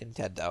trademarked by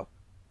Nintendo.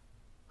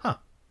 Huh.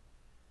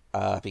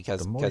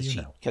 Because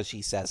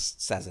she says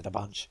it a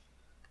bunch.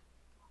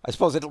 I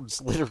suppose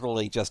it's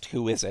literally just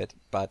who is it,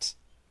 but,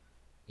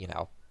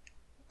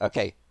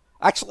 Okay.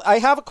 Actually, I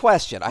have a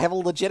question. I have a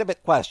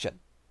legitimate question.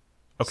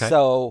 Okay.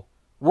 So,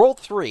 World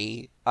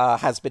 3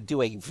 has been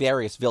doing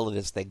various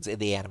villainous things in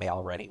the anime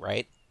already,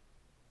 right?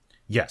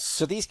 Yes.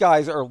 So these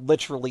guys are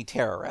literally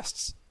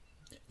terrorists.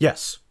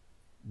 Yes.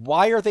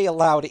 Why are they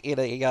allowed in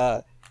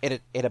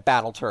a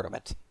battle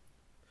tournament?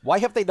 Why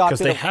have they not Because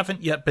been? they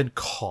haven't yet been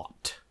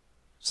caught.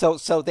 So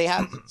they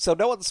have. So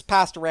no one's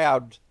passed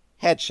around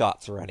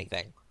headshots or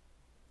anything.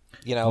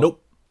 You know.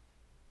 Nope.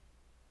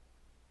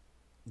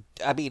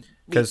 I mean,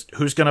 Because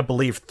who's going to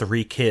believe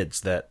 3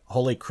 kids that,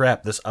 holy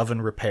crap, this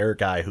oven repair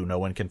guy who no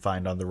one can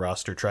find on the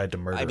roster tried to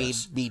murder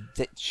us?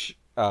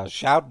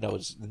 Shroud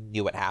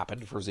knew it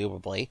happened,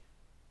 presumably.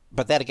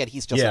 But then again,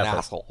 he's just an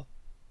asshole.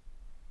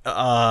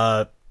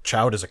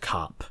 Choud is a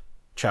cop.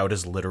 Choud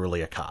is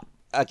literally a cop.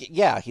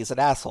 Yeah, he's an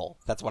asshole.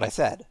 That's what I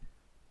said.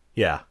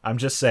 Yeah, I'm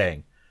just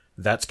saying.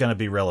 That's going to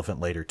be relevant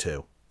later,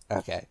 too.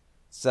 Okay.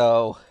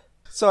 So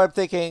I'm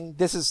thinking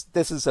this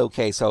is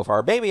okay so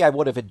far. Maybe I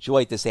would have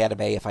enjoyed this anime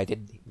if I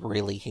didn't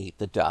really hate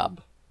the dub.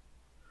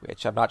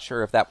 Which I'm not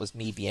sure if that was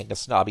me being a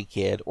snobby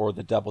kid or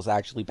the dub was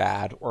actually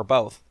bad or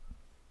both.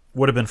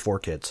 Would have been 4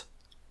 kids.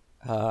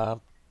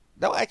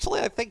 No, actually,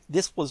 I think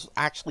this was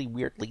actually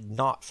weirdly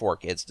not for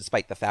kids,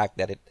 despite the fact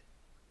that it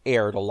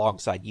aired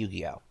alongside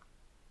Yu-Gi-Oh!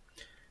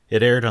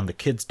 It aired on the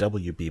Kids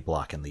WB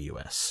block in the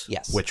US.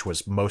 Yes. Which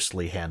was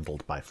mostly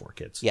handled by 4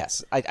 kids.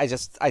 Yes, I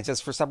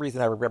just for some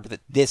reason I remember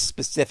that this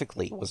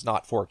specifically was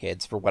not for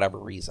kids for whatever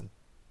reason.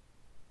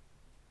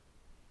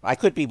 I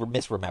could be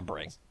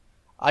misremembering.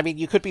 I mean,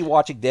 you could be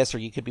watching this or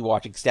you could be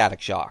watching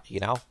Static Shock, you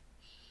know?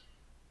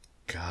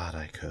 God,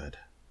 I could.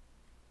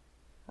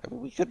 I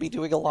mean, we could be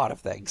doing a lot of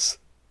things.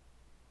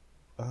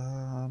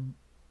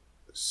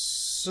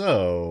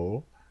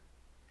 So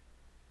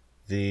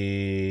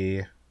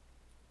the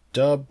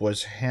dub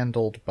was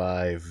handled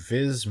by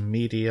Viz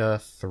Media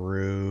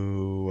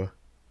through...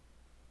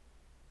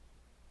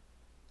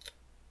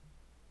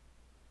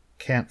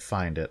 Can't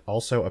find it.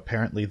 Also,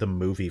 apparently the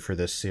movie for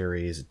this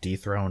series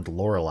dethroned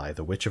Lorelei,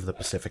 the Witch of the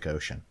Pacific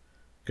Ocean.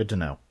 Good to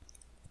know.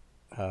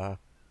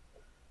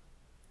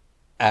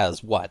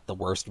 As what? The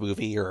worst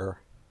movie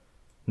or...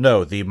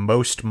 No, the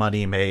most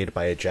money made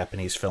by a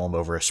Japanese film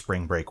over a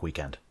spring break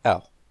weekend.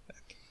 Oh.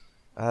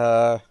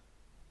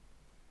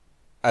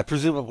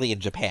 Presumably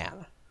in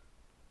Japan.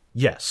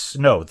 Yes.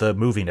 No, the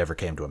movie never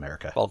came to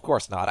America. Well, of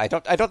course not. I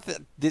don't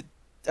the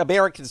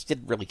Americans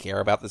didn't really care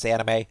about this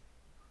anime.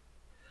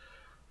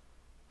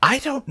 I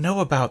don't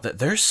know about that.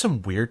 There's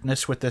some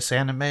weirdness with this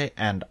anime,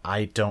 and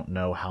I don't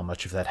know how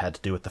much of that had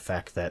to do with the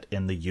fact that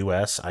in the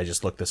US, I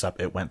just looked this up,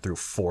 it went through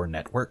 4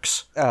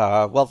 networks.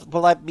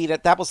 Well, I mean,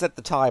 that was at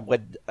the time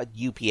when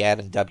UPN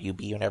and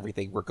WB and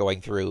everything were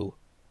going through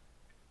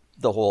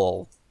the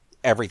whole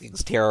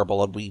everything's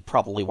terrible and we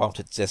probably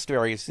won't exist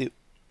very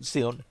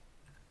soon.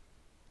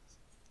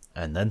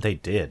 And then they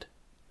did.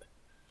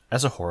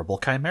 As a horrible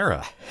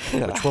chimera,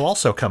 which will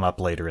also come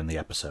up later in the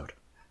episode.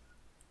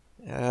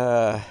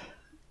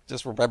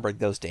 Just remembering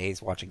those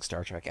days watching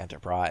Star Trek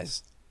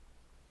Enterprise.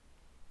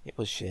 It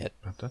was shit.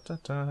 That's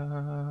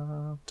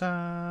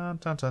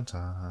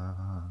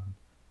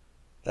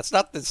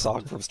not the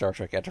song from Star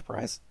Trek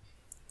Enterprise.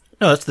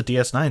 No, that's the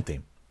DS9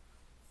 theme.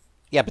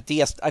 Yeah, but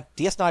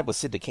DS9 was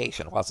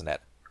syndication, wasn't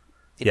it?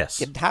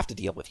 Yes. It didn't have to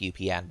deal with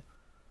UPN.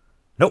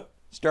 Nope.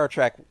 Star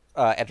Trek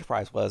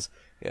Enterprise was,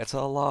 it's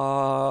a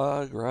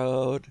long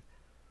road,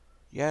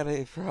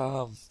 getting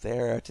from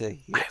there to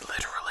here. I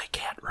literally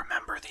can't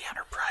remember the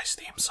Enterprise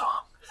theme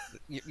song.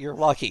 You're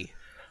lucky.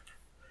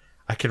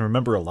 I can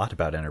remember a lot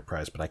about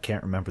Enterprise, but I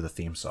can't remember the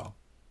theme song.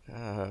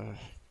 I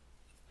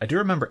do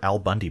remember Al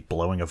Bundy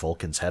blowing a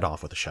Vulcan's head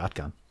off with a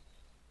shotgun.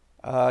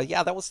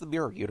 Yeah, that was the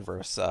Mirror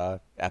Universe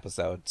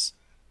episodes.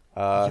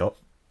 Yup.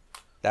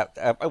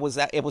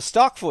 It was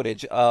stock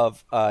footage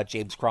of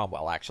James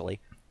Cromwell, actually.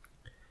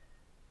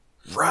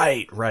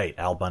 Right.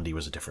 Al Bundy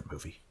was a different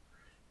movie.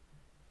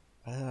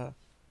 And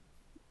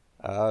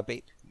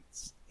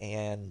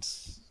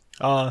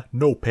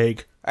no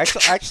pig.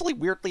 actually,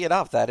 weirdly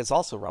enough, that is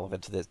also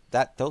relevant to this.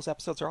 Those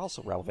episodes are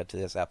also relevant to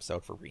this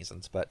episode for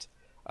reasons, but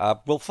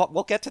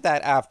we'll get to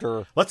that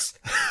after.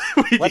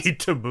 We need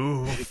to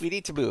move. We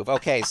need to move.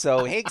 Okay,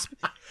 so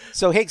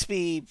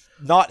Higsby,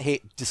 not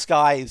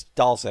disguised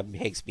Dalsum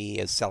Higsby,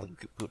 is selling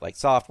bootleg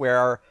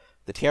software.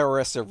 The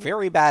terrorists are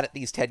very bad at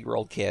these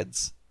 10-year-old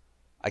kids.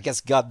 I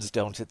guess guns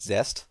don't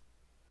exist.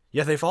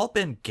 Yeah, they've all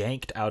been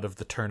ganked out of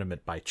the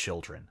tournament by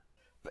children.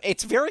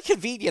 It's very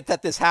convenient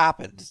that this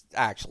happened,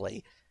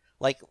 actually.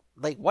 Like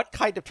what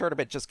kind of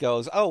tournament just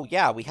goes, oh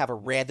yeah, we have a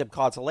random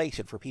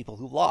consolation for people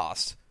who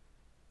lost?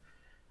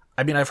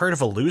 I mean, I've heard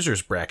of a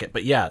loser's bracket,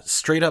 but yeah,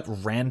 straight up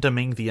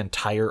randoming the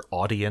entire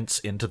audience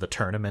into the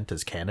tournament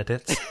as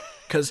candidates.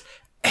 Because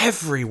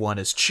everyone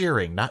is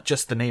cheering, not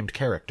just the named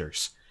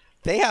characters.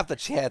 They have the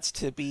chance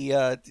to be,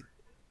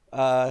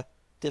 to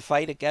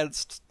fight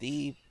against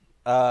the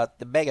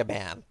Mega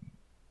Man.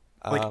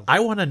 I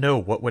want to know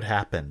what would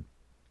happen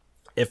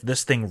if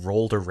this thing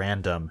rolled a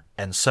random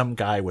and some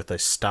guy with a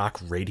stock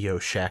Radio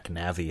Shack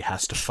Navi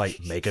has to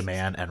fight Mega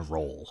Man and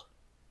roll.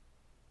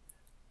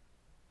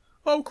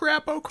 Oh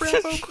crap, oh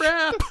crap, oh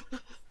crap!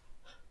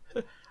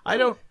 I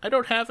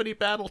don't have any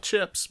battle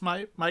chips.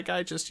 My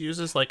guy just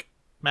uses like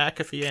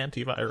McAfee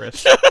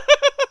antivirus.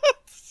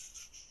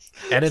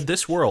 And in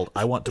this world,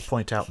 I want to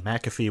point out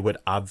McAfee would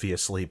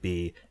obviously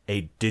be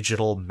a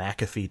digital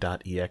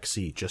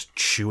McAfee.exe just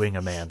chewing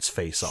a man's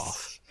face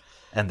off.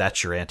 And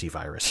that's your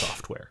antivirus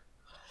software.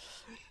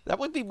 That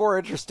would be more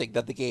interesting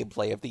than the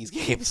gameplay of these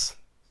games,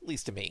 at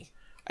least to me.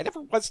 I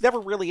was never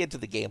really into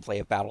the gameplay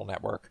of Battle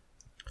Network.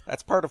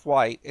 That's part of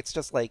why it's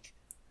just like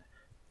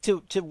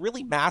to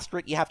really master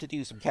it, you have to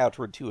do some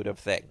counterintuitive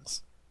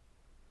things.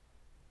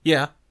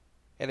 Yeah.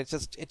 And it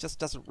just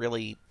doesn't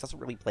really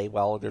play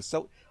well.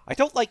 I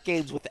don't like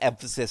games with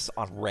emphasis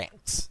on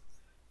ranks,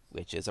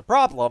 which is a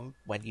problem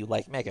when you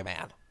like Mega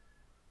Man.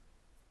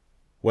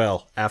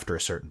 Well, after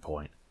a certain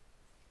point.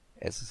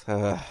 It's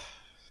Mega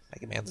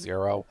Man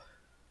 0.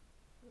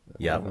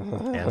 Yep.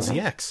 And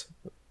ZX.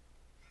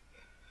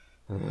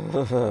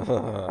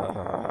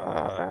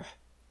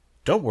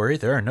 Don't worry,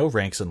 there are no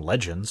ranks in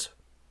Legends.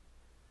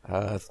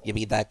 You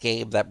mean that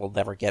game that will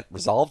never get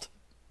resolved?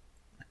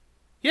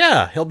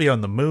 Yeah, he'll be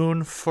on the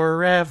moon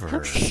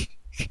forever.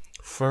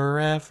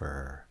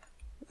 Forever.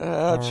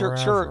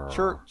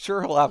 Sure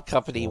he'll have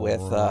company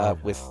with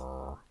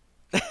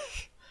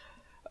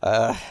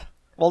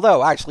well,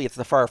 no, actually, it's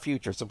the far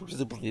future, so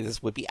presumably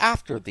this would be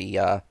after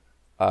the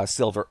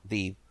silver.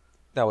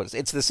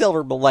 It's the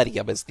Silver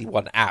Millennium is the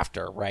one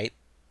after, right?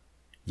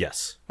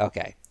 Yes.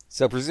 Okay,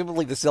 so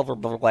presumably the Silver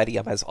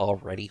Millennium has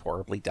already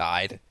horribly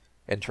died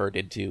and turned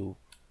into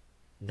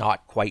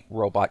not quite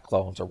robot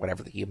clones or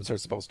whatever the humans are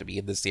supposed to be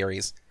in this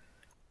series.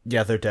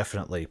 Yeah, they're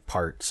definitely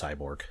part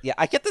cyborg. Yeah,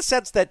 I get the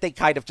sense that they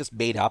kind of just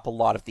made up a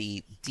lot of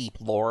the deep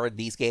lore in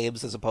these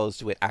games as opposed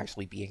to it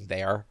actually being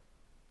there.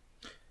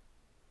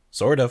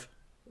 Sort of.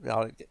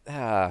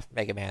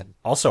 Mega Man.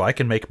 Also, I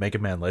can make Mega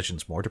Man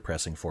Legends more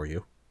depressing for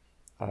you.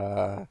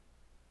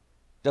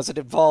 Does it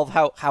involve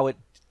how it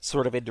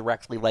sort of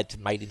indirectly led to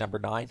Mighty Number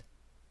 9?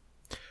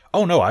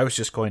 Oh, no, I was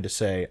just going to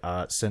say,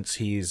 since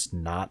he's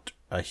not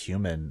a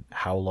human,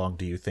 how long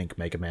do you think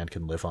Mega Man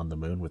can live on the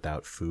moon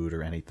without food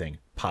or anything?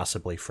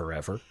 Possibly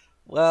forever?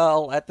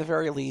 Well, at the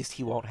very least,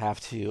 he won't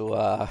have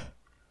to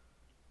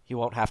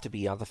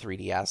be on the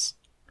 3DS.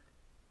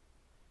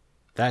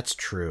 That's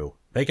true.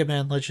 Mega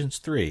Man Legends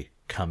 3,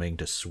 coming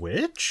to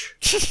Switch?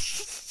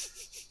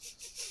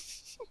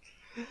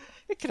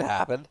 It could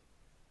happen.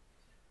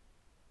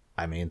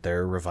 I mean,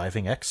 they're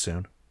reviving X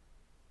soon.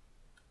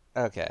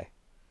 Okay.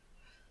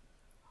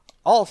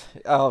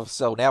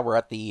 So now we're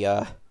at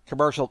the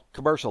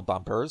commercial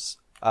bumpers.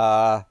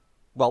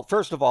 Well,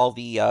 first of all,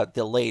 the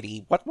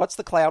lady. What's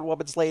the clown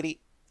woman's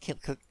lady?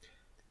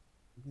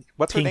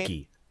 What's her name?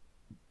 Pinky.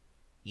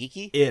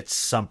 Yiki? It's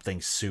something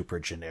super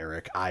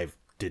generic. I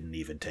didn't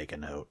even take a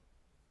note.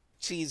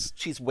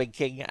 She's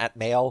winking at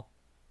Meilu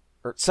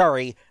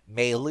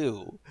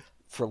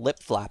for lip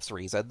flaps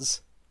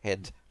reasons,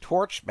 and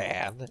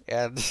Torchman,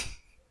 and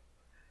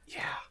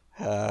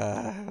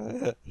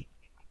yeah.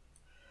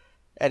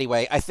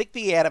 Anyway, I think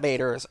the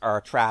animators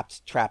are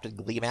trapped in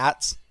Glee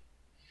mats.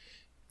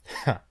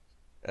 I'm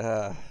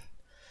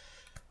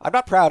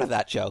not proud of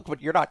that joke,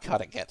 but you're not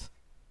cutting it.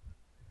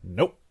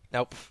 Nope.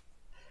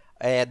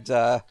 And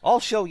I'll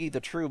show you the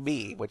true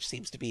me, which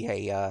seems to be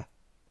a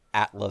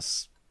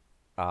Atlas.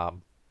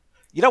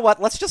 You know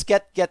what? Let's just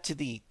get to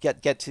the. Yeah,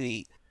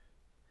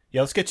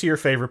 let's get to your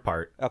favorite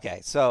part. Okay,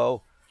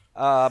 so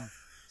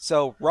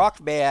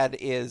Rockman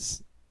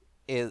is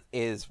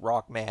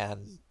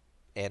Rockman.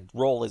 And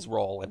Roll is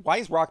Roll. And why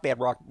is Rockman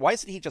Rock? Why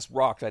isn't he just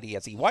rocked on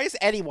ESE? Why is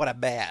anyone a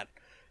man?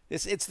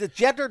 It's the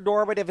gender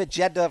normative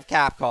agenda of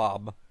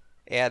Capcom.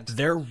 And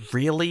they're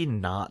really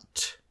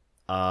not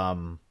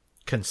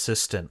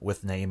consistent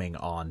with naming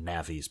on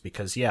Navis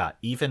because, yeah,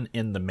 even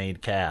in the main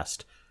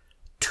cast,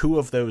 2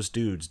 of those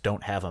dudes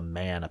don't have a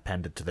man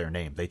appended to their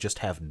name. They just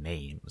have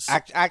names.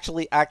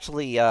 Actually,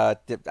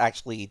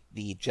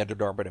 the gender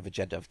normative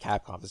agenda of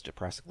Capcom is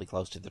depressingly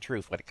close to the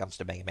truth when it comes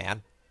to Mega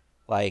Man.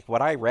 Like,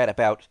 what I read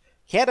about,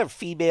 can a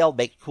female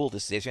make cool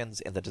decisions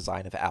in the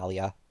design of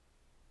Alia?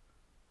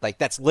 Like,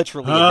 that's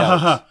literally a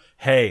note.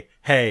 Hey,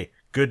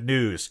 good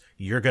news.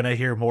 You're gonna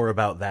hear more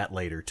about that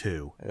later,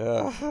 too.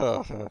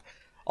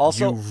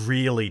 Also, you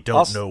really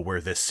don't know where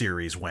this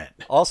series went.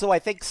 Also, I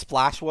think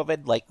Splash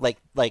Woman, like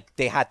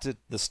they had to,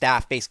 the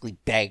staff basically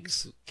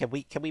begs, can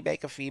we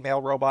make a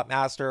female Robot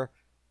Master?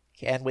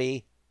 Can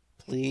we?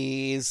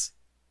 Please?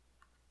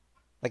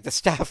 Like, the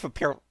staff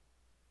apparently,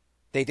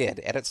 they did,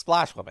 and it's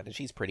Splash Woman, and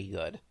she's pretty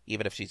good,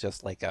 even if she's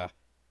just like a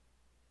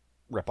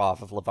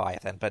ripoff of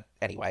Leviathan. But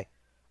anyway,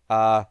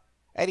 Roll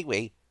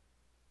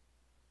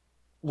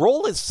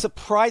is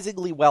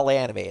surprisingly well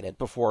animated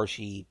before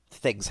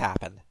things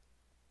happen,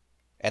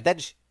 and then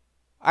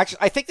actually,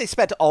 I think they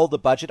spent all the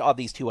budget on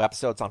these 2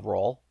 episodes on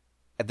Roll,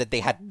 and then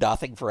they had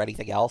nothing for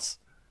anything else.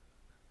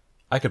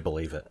 I could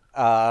believe it.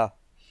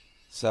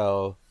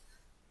 So,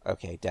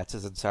 okay, Debts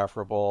is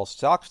insufferable.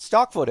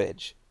 Stock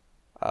footage.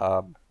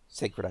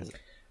 Synchronizing.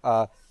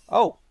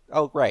 Oh,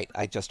 right.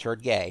 I just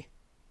turned gay.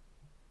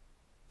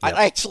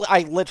 Yep. I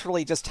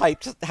literally just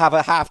have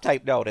a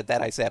half-type note, and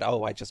then I said,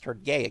 oh, I just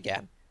turned gay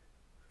again.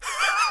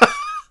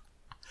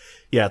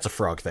 Yeah, it's a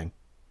frog thing.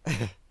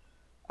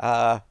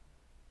 Let's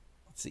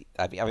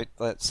conceit.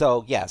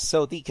 So yes.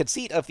 So the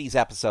conceit of these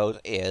episodes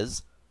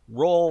is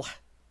Roll,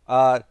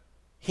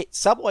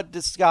 someone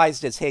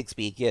disguised as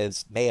Higsby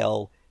gives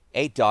Mail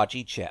a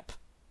dodgy chip,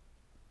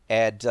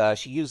 and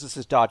she uses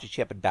his dodgy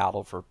chip in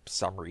battle for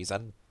some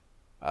reason.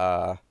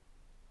 I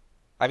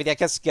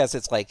guess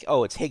it's like,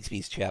 oh, it's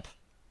Higsby's chip,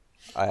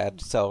 and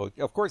so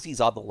of course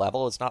he's on the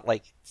level. It's not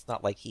like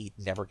he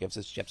never gives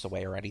his chips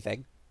away or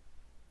anything.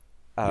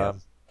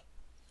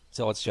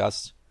 So it's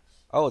just,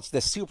 oh, it's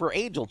this super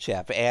angel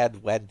chip,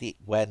 and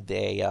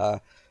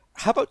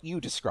how about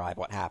you describe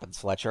what happens,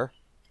 Fletcher?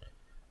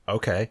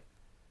 Okay.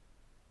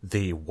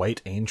 The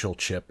white angel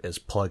chip is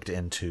plugged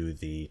into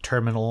the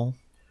terminal.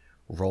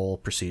 Roll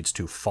proceeds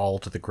to fall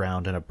to the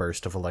ground in a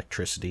burst of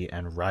electricity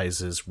and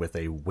rises with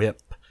a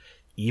whip,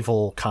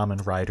 evil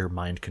Kamen Rider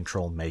mind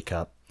control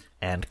makeup,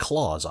 and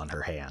claws on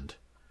her hand.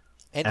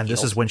 And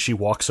this is when she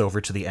walks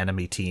over to the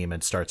enemy team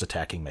and starts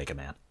attacking Mega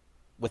Man.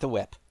 With a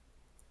whip.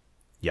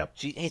 Yep.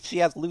 She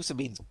has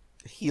Lucamine's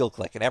heel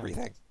click and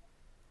everything.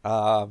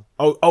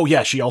 Oh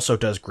yeah, she also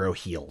does grow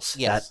heels.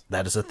 Yes.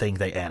 That is a thing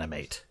they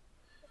animate.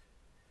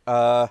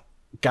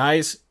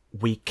 Guys,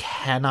 we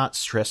cannot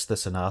stress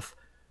this enough.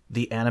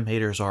 The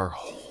animators are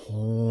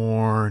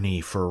horny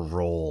for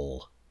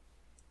Roll.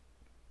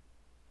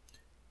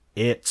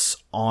 It's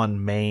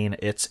on main,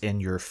 it's in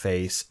your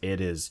face.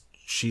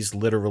 She's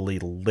literally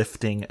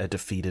lifting a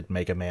defeated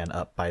Mega Man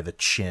up by the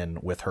chin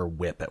with her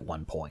whip at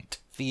one point.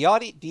 The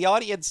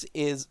audience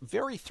is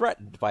very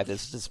threatened by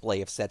this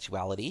display of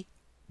sensuality,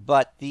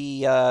 but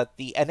the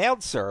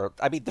announcer,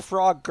 the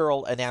Frog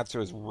Girl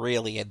announcer, is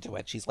really into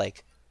it. She's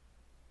like,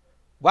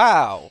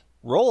 wow,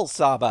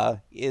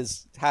 Roll-sama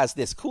has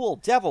this cool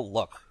devil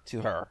look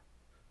to her.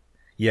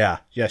 Yeah,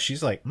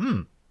 she's like,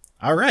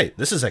 all right,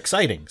 this is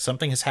exciting.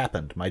 Something has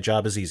happened. My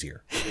job is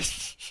easier.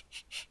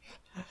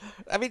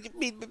 I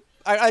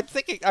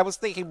was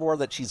thinking more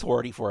that she's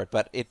horny for it,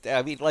 but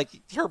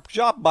her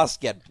job must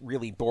get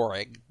really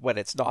boring when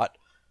it's not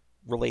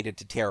related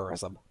to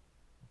terrorism.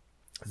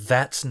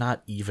 That's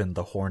not even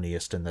the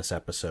horniest in this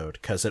episode,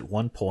 because at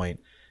one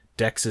point,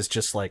 Dex is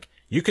just like,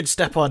 you could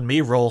step on me,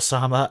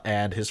 Roll-sama,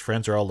 and his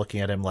friends are all looking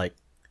at him like,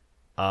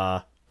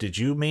 did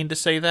you mean to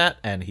say that?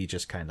 And he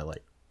just kind of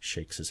like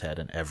shakes his head,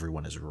 and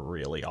everyone is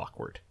really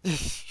awkward.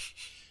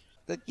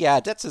 Yeah,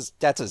 Detz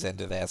is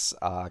into this.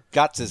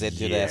 Guts is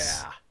into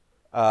this.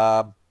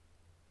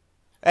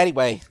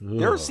 Anyway,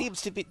 there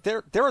seems to be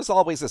there is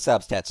always a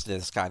subtext to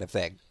this kind of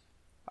thing.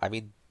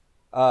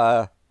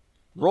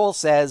 Roll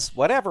says,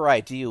 whatever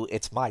I do,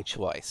 it's my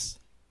choice.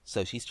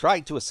 So she's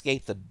trying to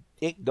escape the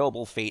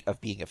ignoble fate of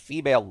being a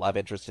female love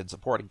interest and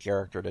supporting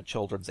character in a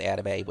children's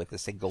anime with a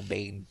single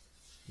main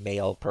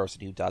male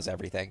person who does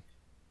everything.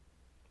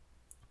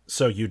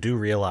 So you do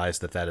realize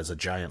that is a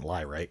giant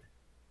lie, right?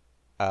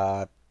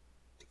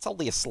 It's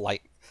only a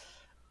slight...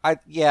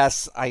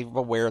 Yes, I'm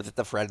aware that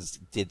the friends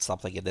did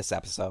something in this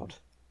episode.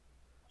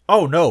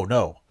 Oh,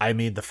 no. I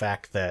mean the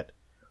fact that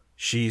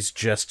she's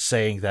just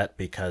saying that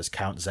because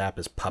Count Zap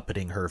is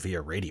puppeting her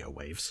via radio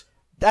waves.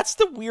 That's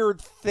the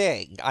weird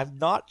thing. I'm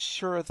not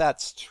sure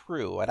that's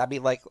true. And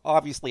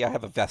obviously I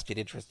have a vested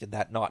interest in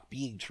that not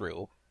being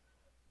true.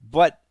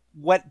 But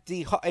what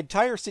the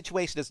entire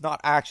situation is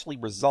not actually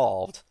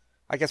resolved.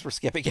 I guess we're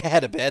skipping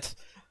ahead a bit.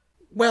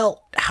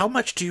 Well, how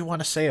much do you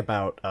want to say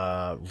about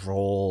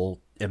Roll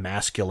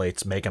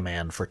emasculates Mega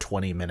Man for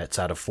 20 minutes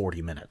out of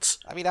 40 minutes?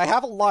 I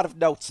have a lot of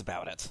notes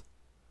about it.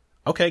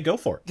 Okay, go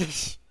for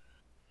it.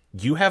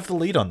 You have the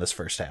lead on this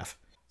first half.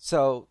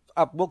 So,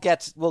 we'll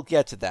get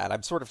to that.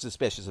 I'm sort of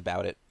suspicious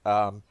about it.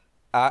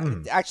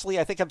 Actually,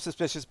 I think I'm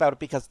suspicious about it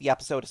because the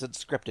episode isn't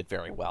scripted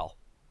very well.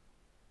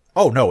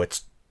 Oh, no,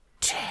 it's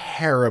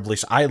terribly...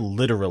 I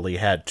literally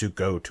had to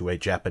go to a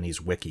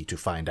Japanese wiki to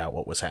find out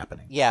what was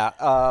happening. Yeah,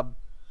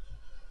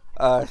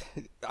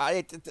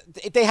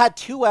 they had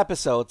 2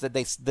 episodes, and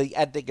the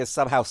ending is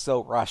somehow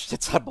so rushed,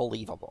 it's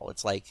unbelievable.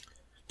 It's like...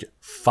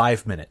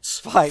 5 minutes.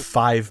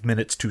 5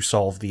 minutes to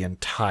solve the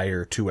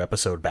entire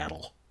 2-episode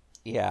battle.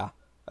 Yeah.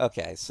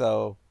 Okay,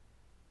 so...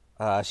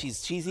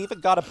 she's even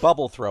got a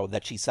bubble throne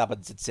that she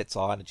summons and sits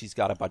on, and she's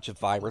got a bunch of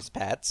virus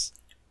pets.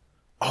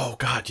 Oh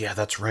god, yeah,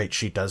 that's right.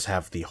 She does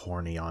have the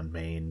horny on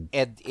main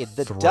and in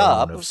the throne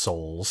dub of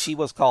souls. She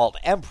was called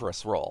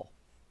Empress Roll,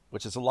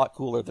 which is a lot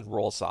cooler than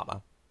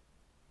Roll-sama.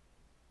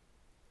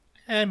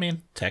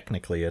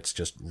 Technically it's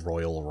just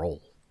Royal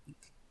Roll.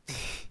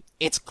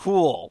 It's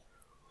cool.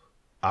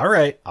 All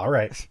right.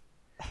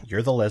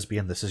 You're the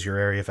lesbian. This is your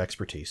area of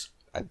expertise.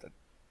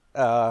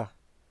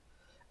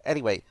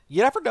 Anyway,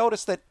 you ever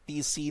notice that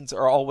these scenes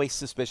are always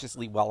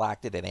suspiciously well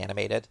acted and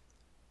animated?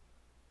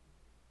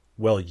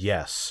 Well,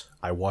 yes.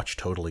 I watch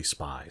Totally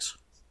Spies.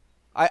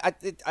 I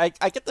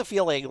get the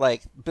feeling,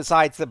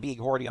 besides them being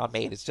horny on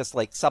main, it's just,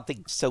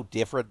 something so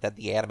different that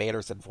the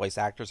animators and voice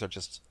actors are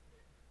just...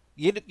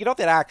 You know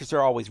that actors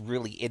are always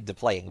really into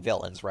playing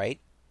villains, right?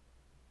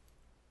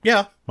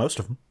 Yeah, most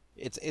of them.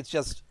 It's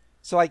just...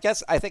 So I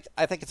think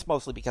it's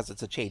mostly because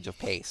it's a change of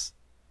pace.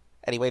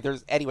 Anyway,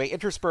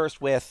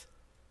 interspersed with...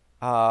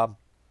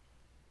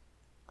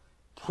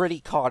 pretty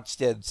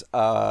constant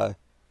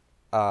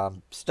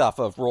stuff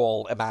of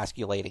Roll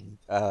emasculating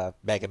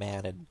Mega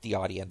Man and the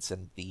audience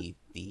and the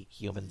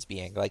humans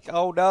being like,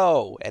 oh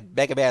no, and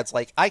Mega Man's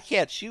like, I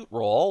can't shoot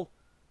Roll.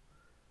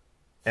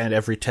 And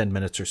every 10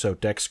 minutes or so,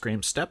 Dex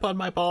screams, "Step on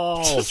my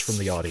balls!" from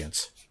the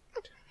audience.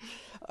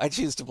 I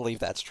choose to believe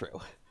that's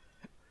true.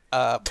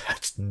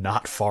 That's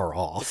not far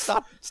off.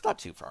 It's not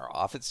too far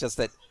off. It's just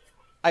that,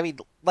 I mean,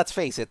 let's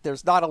face it. There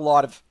is a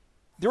lot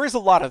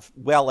of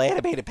well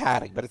animated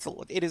padding, but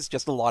it is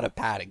just a lot of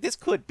padding. This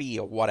could be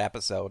a one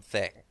episode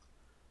thing.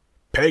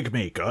 Peg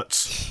me,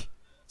 Guts.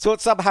 So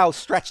it's somehow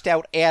stretched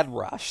out and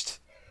rushed.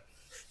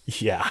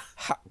 Yeah.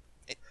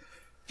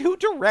 Who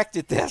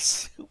directed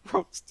this? Who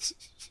wrote?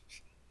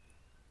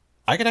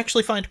 I can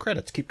actually find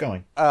credits. Keep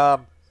going.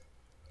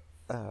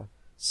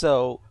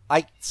 So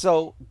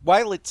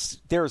while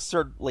there's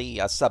certainly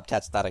a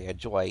subtext that I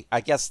enjoy,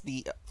 I guess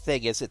the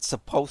thing is it's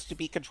supposed to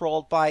be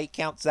controlled by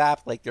Count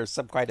Zap, like there's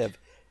some kind of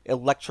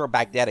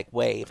electromagnetic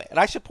wave. And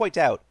I should point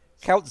out,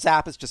 Count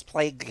Zap is just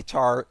playing the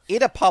guitar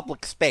in a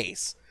public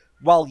space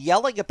while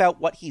yelling about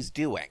what he's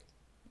doing.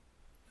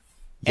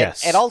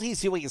 Yes. And all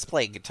he's doing is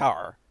playing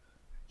guitar.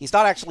 He's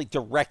not actually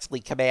directly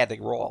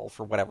commanding Roll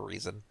for whatever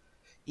reason,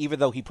 even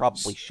though he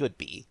probably should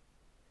be.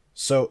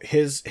 So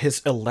his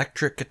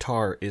electric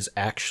guitar is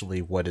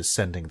actually what is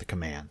sending the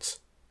commands.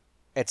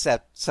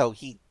 So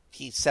he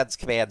sends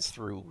commands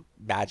through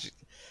magic.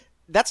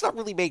 That's not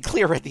really made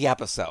clear in the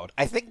episode.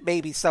 I think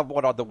maybe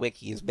someone on the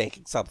wiki is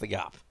making something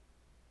up.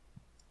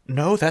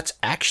 No, that's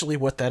actually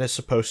what that is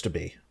supposed to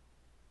be.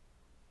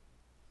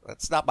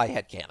 That's not my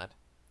headcanon.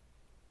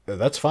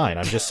 That's fine,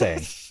 I'm just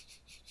saying.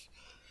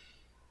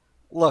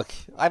 Look,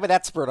 I'm an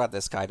expert on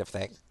this kind of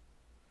thing.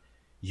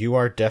 You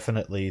are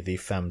definitely the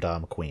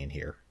femdom queen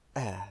here.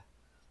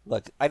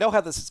 Look, I know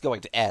how this is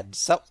going to end.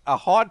 So a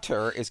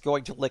haunter is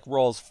going to lick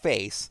Roll's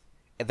face,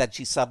 and then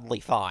she's suddenly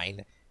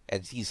fine,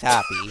 and he's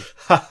happy.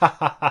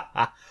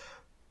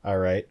 All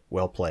right,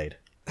 well played.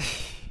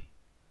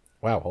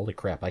 Wow, holy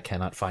crap, I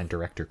cannot find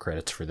director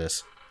credits for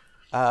this.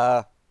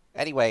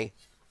 Anyway,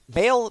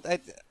 male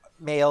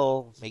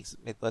makes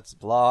let's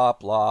blah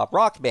blah.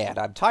 Rockman,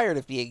 I'm tired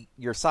of being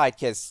your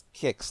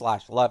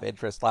sidekick / love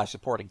interest /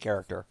 supporting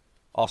character.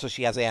 Also,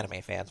 she has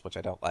anime fans, which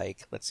I don't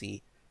like. Let's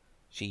see.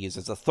 She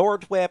uses a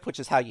Thord whip, which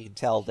is how you can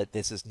tell that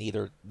this is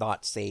neither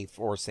not safe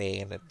or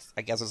sane, and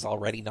I guess it's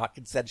already not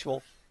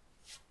consensual.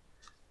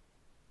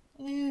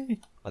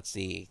 Let's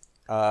see.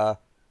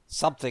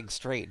 Something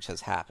strange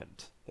has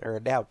happened. There are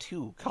now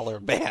 2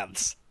 color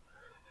bands.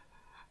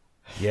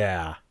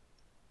 Yeah.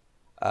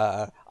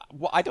 Well,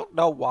 I don't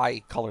know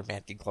why Color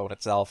Man can clone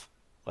itself.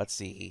 Let's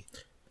see.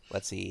 Blah,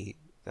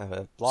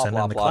 Send blah,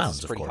 in the blah. clowns, This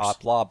is of pretty course. hot.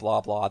 Blah,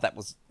 blah, blah. That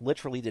was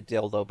literally the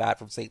dildo bat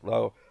from St.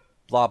 Lo.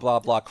 Blah, blah,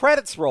 blah.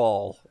 Credits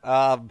roll.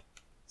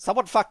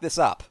 Someone fucked this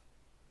up.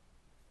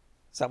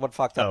 Someone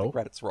fucked up the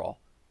credits roll.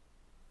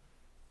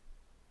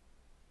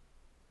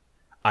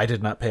 I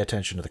did not pay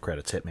attention to the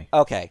credits. Hit me.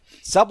 Okay.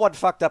 Someone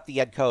fucked up the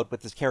encode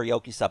with this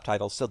karaoke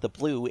subtitle, so the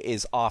blue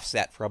is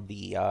offset from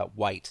the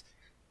white.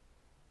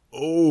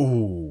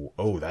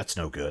 Oh, that's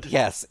no good.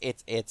 Yes,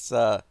 it's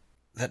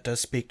That does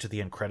speak to the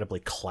incredibly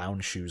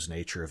clown shoes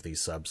nature of these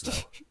subs,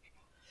 though.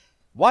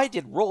 Why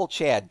did Roll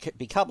Chan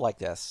become like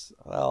this?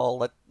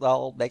 Well,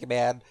 Mega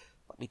Man,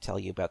 let me tell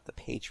you about the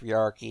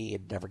patriarchy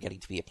and never getting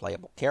to be a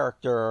playable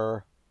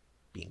character,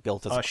 being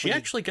built as a She queen.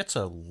 actually gets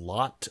a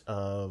lot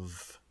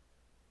of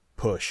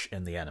push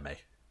in the anime.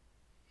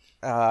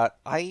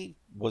 I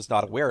was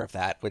not aware of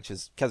that, which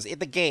is because in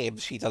the game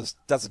she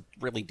doesn't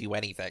really do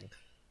anything.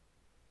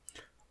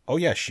 Oh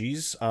yeah,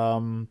 she's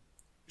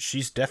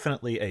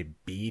definitely a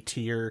B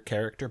tier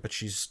character, but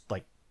she's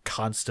like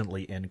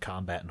constantly in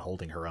combat and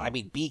holding her own. I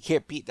mean, B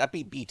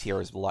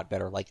tier is a lot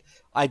better. Like,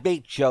 I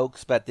make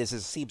jokes, but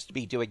seems to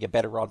be doing a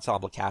better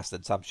ensemble cast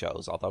than some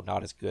shows, although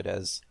not as good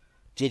as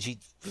Digi.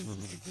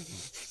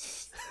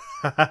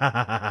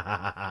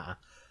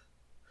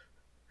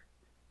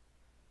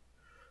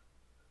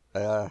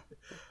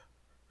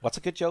 What's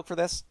a good joke for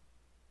this?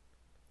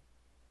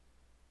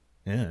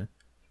 Yeah.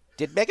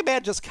 Did Mega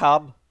Man just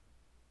come?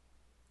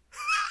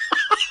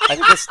 I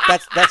mean,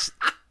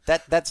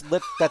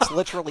 that's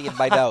literally in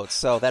my notes,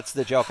 so that's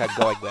the joke I'm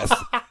going with.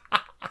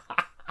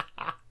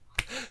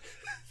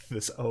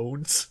 This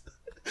owns.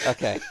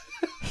 Okay.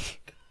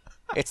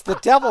 It's the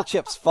Devil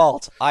Chip's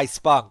fault. I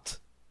spunked.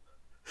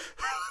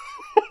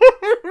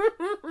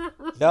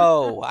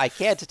 No, I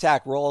can't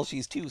attack Roll.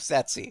 She's too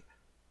sexy.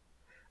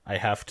 I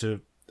have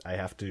to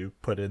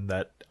put in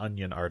that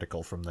Onion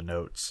article from the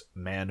notes.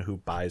 Man who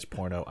buys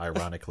porno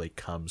ironically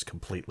comes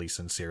completely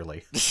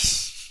sincerely.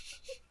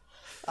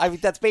 I mean,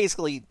 that's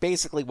basically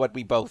what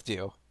we both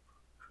do.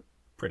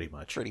 Pretty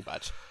much.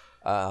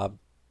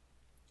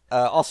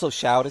 Also,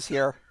 Shout is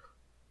here.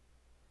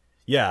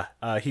 Yeah,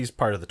 he's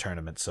part of the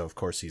tournament, so of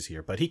course he's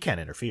here, but he can't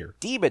interfere.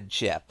 Demon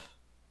Chip.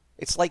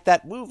 It's like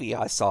that movie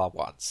I saw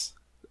once.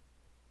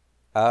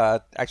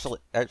 Actually,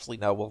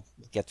 no, we'll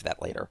get to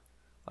that later.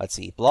 Let's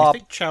see. Do you Blob.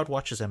 think Chowd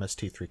watches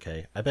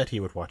MST3K? I bet he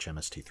would watch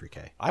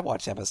MST3K. I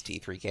watch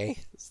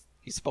MST3K.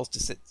 He's supposed to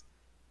sit.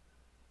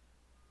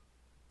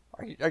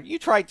 Are you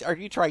trying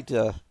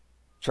to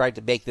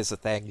make this a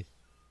thing?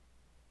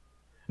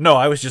 No,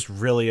 I was just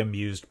really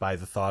amused by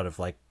the thought of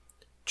like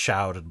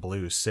Chowd and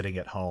Blue sitting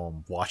at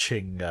home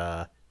watching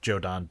Joe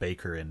Don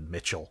Baker and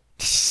Mitchell.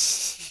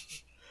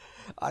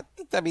 I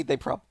mean,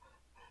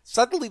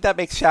 suddenly that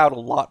makes Shout a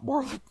lot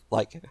more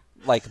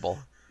likable.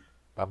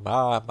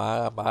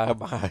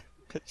 My.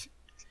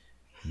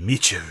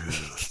 Mitchell.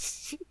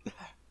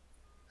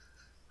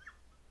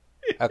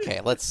 Okay,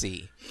 let's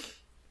see.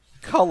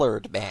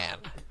 Colored Man.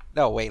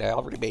 No, wait, I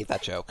already made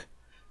that joke.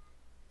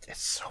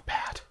 It's so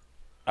bad.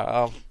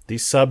 Um,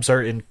 These subs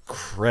are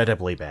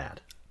incredibly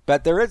bad.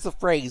 but there is a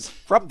phrase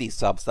from these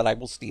subs that I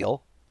will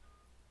steal.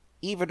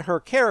 Even her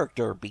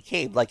character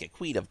became like a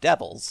queen of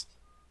devils.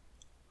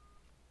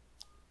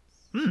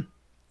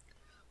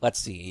 Let's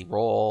see.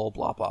 Roll,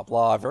 blah, blah,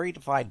 blah. Very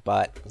defined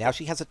butt. Now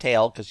she has a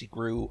tail because she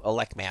grew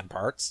Elecman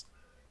parts.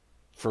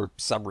 For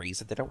some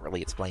reason. They don't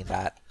really explain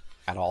that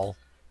at all.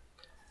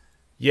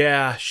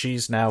 Yeah,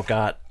 she's now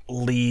got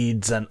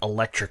leads and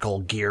electrical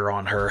gear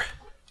on her.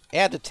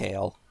 And a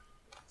tail.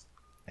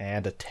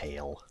 And a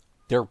tail.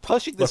 They're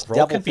pushing this Look,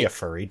 Roll devil can be a thing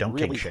furry, don't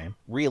really, take shame.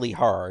 really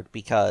hard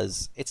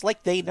because it's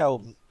like they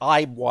know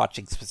I'm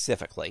watching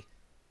specifically.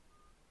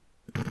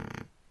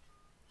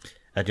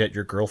 And yet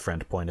your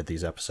girlfriend pointed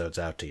these episodes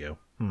out to you.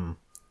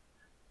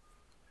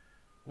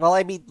 Well,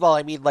 I mean,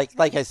 like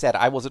I said,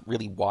 I wasn't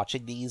really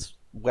watching these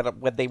when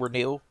they were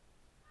new,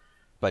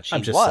 but she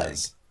I'm just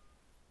was,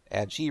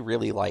 saying. and she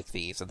really liked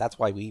these, and that's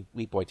why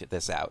we pointed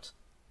this out.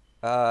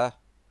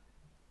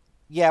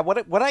 Yeah,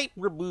 when I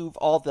remove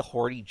all the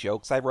horny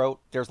jokes I wrote,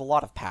 there's a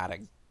lot of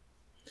padding.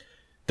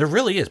 There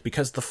really is,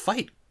 because the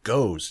fight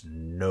goes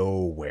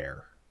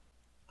nowhere.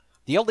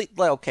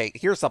 Okay,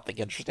 here's something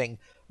interesting.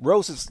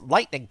 Rose's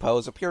lightning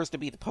pose appears to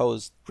be the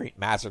pose Great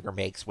Massacre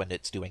makes when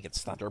it's doing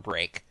its thunder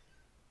break,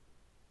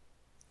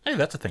 Hey,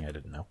 that's a thing I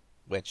didn't know.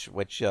 which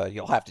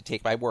you'll have to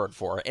take my word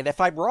for. And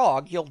if I'm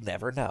wrong, you'll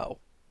never know.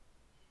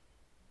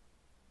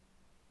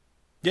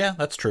 Yeah,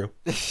 that's true.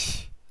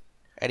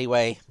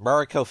 Anyway,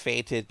 Mariko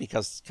fainted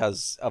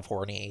because of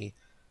horny.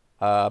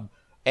 And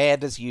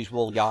as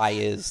usual, Yai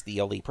is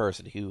the only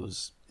person who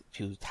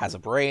has a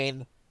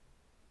brain.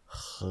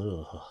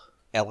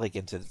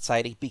 Elegant and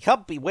exciting.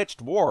 Become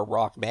bewitched more,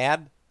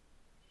 Rockman.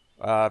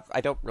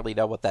 I don't really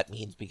know what that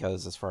means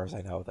because, as far as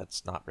I know,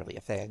 that's not really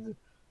a thing.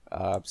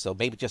 So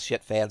maybe just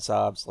shit fan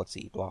subs. Let's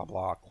see, blah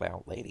blah,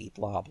 clown lady,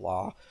 blah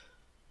blah.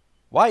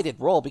 Why did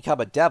Roll become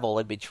a devil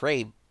and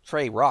betray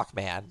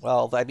Rockman?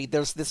 Well, I mean,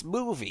 there's this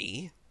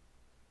movie.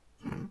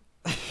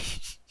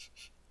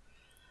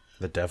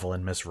 The Devil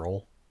in Miss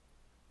Roll.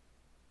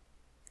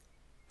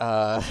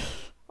 Oh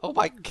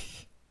my.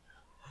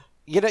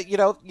 You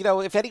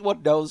know. If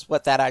anyone knows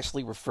what that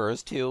actually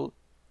refers to,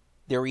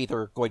 they're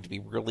either going to be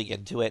really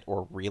into it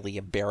or really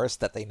embarrassed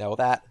that they know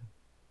that.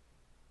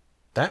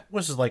 That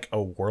was like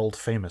a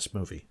world-famous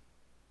movie.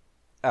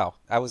 Oh,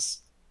 I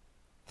was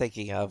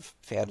thinking of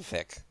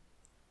fanfic.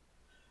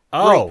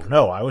 Oh, Right.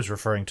 no, I was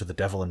referring to The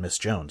Devil and Miss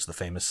Jones, the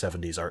famous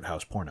 70s art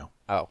house porno.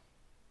 Oh.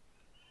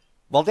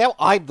 Well, now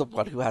I'm the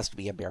one who has to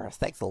be embarrassed.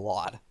 Thanks a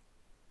lot.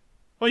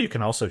 Well, you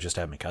can also just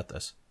have me cut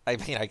this. I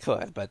mean, I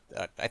could, but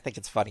I think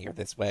it's funnier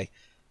this way.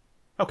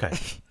 Okay.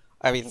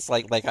 I mean, it's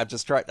like I'm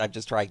just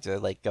trying to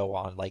like go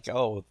on like,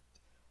 oh,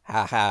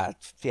 haha,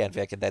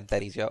 fanfic, and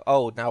then he's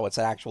oh no, it's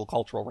an actual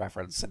cultural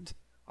reference, and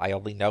I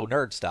only know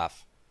nerd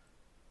stuff.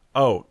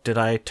 Oh, did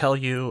I tell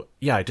you?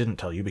 Yeah, I didn't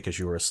tell you because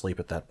you were asleep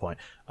at that point.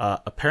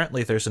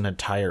 Apparently there's an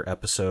entire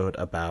episode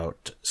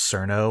about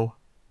Cerno,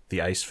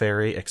 the ice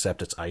fairy,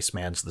 except it's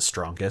Iceman's the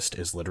Strongest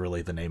is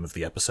literally the name of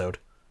the episode.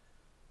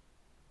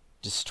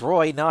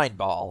 Destroy Nine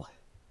Ball.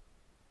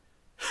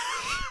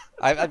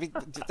 I mean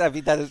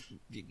that is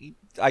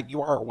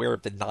you are aware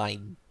of the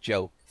 9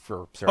 joke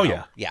for Cerno. Oh,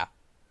 yeah.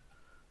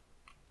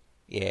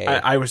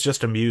 Yeah. I was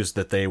just amused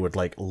that they would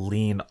like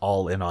lean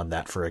all in on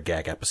that for a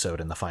gag episode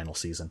in the final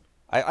season.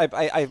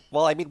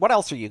 Well, I mean, what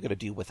else are you gonna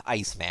do with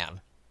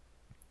Iceman?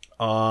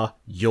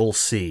 You'll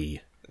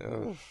see.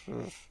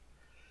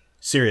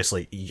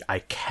 Seriously, I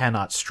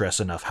cannot stress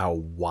enough how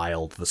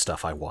wild the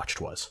stuff I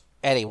watched was.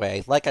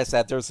 Anyway, like I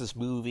said, there's this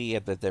movie,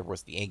 and then there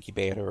was the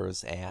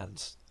incubators,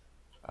 and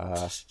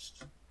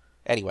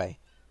anyway,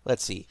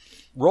 let's see.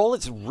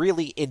 Roland's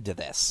really into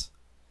this,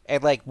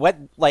 and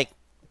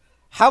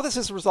how this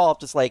is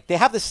resolved is like they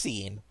have this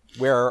scene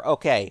where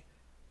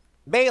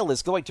Mail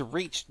is going to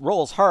reach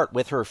Roll's heart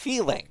with her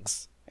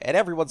feelings, and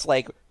everyone's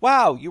like,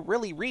 "Wow, you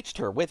really reached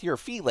her with your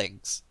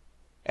feelings,"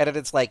 and then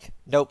it's like,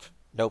 "Nope,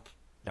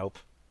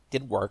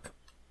 didn't work,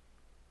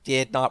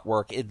 did not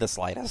work in the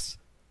slightest."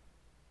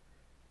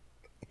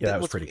 Yeah,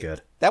 that was pretty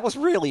good. That was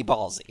really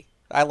ballsy.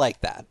 I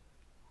like that.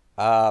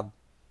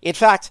 In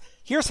fact,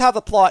 here's how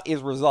the plot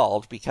is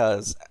resolved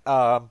because,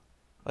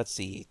 let's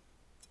see.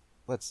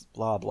 Let's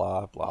blah,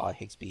 blah, blah,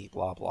 Higsby,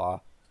 blah,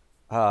 blah.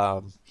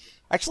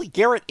 Actually,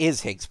 Garrett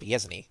is Higsby,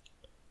 isn't he?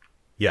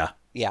 Yeah.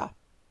 Yeah.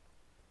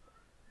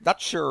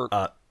 Not sure.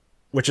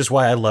 Which is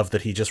why I love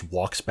that he just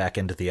walks back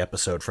into the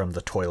episode from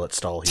the toilet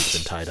stall he's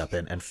been tied up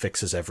in and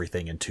fixes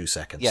everything in 2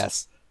 seconds.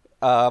 Yes.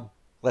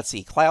 let's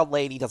see, Cloud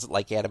Lady doesn't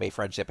like anime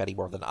friendship any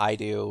more than I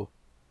do.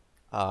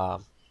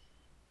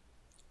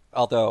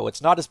 Although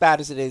it's not as bad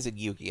as it is in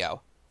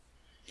Yu-Gi-Oh!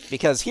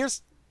 Because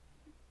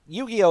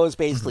Yu-Gi-Oh! Is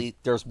basically,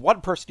 there's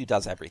one person who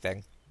does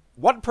everything,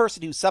 one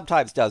person who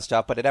sometimes does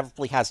stuff, but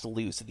inevitably has to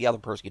lose, so the other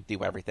person can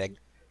do everything.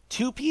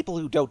 Two people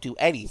who don't do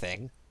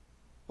anything,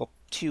 well,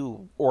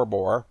 two or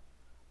more,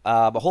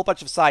 a whole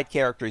bunch of side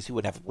characters who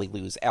inevitably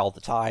lose all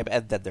the time,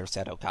 and then there's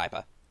Seto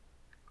Kaiba.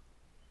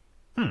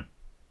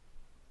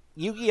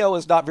 Yu-Gi-Oh!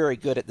 Is not very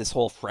good at this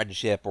whole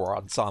friendship or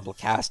ensemble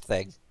cast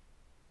thing,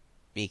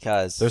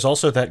 because... There's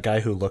also that guy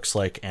who looks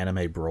like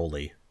anime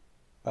Broly.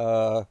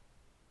 I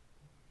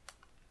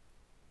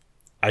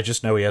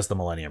just know he has the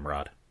Millennium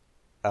Rod.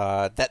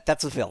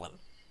 That's a villain.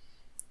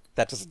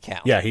 That doesn't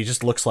count. Yeah, he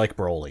just looks like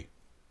Broly.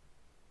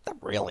 Not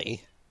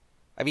really.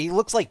 I mean, he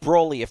looks like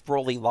Broly if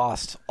Broly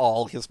lost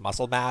all his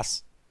muscle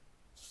mass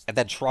and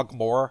then shrunk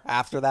more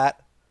after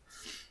that.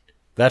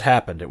 That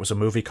happened. It was a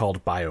movie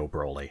called Bio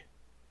Broly.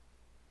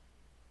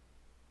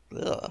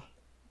 Ugh.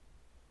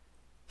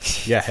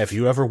 Yeah, have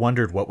you ever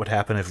wondered what would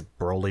happen if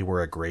Broly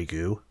were a gray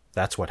goo?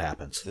 That's what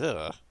happens.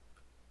 Ugh.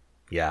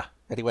 Yeah.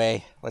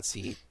 Anyway, let's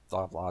see.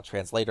 Blah, blah.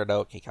 Translator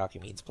note.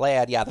 Keikaku means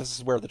plan. Yeah, this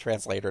is where the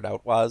translator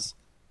note was.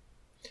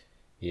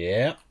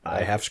 Yeah.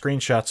 I have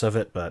screenshots of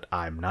it, but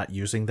I'm not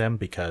using them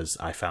because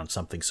I found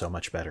something so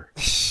much better.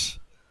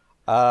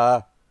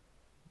 Let's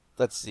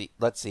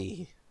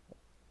see.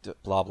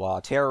 Blah, blah.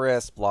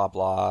 Terrorist, blah,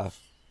 blah.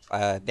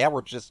 Now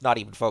we're just not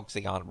even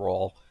focusing on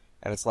roll.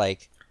 And it's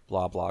like,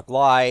 blah, blah,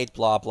 glide,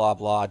 blah, blah,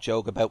 blah.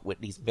 Joke about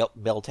Whitney's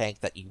mill tank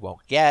that you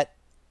won't get.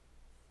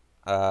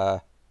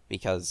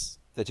 Because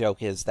the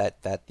joke is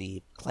that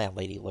the clan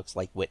lady looks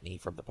like Whitney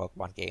from the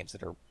Pokemon games,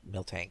 and her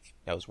Miltank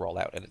knows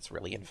rollout, and it's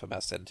really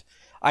infamous. And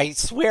I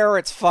swear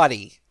it's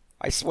funny.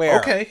 I swear.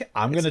 Okay,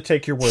 I'm going to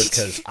take your word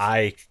because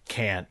I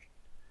can't.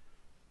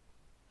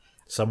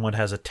 Someone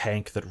has a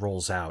tank that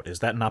rolls out. Is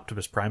that an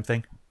Optimus Prime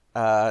thing?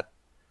 No,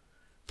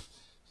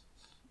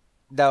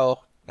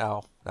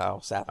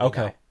 sadly.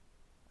 Okay.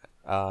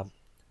 No.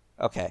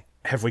 Okay.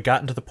 Have we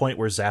gotten to the point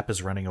where Zap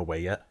is running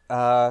away yet?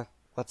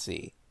 Let's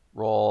see.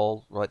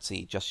 Roll. Let's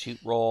see. Just shoot.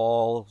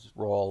 Roll.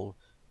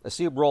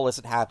 Assume roll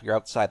isn't happy. You're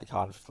outside the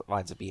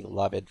confines of being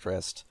love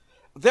interest.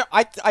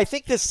 I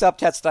think this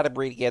subtext that I'm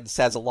reading in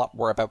says a lot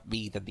more about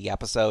me than the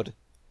episode,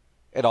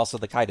 and also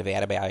the kind of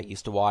anime I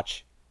used to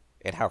watch,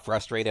 and how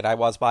frustrated I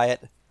was by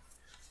it.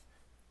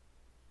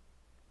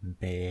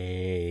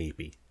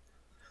 Maybe.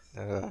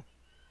 I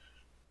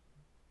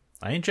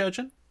ain't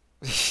judging.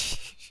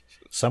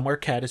 Somewhere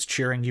Cat is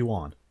cheering you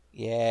on.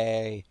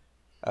 Yay.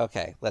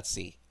 Okay, let's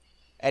see.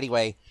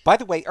 Anyway, by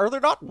the way, are there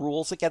not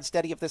rules against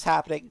any of this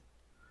happening?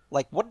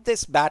 Like, wouldn't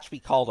this match be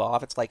called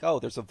off? It's like, oh,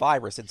 there's a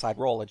virus inside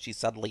Roll and she's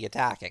suddenly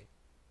attacking.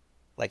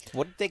 Like,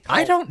 wouldn't they call...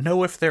 I don't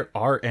know if there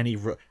are any...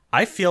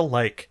 I feel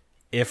like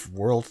if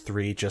World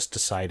 3 just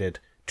decided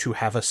to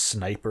have a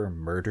sniper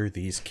murder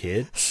these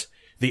kids,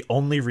 the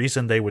only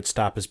reason they would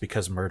stop is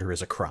because murder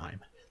is a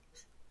crime.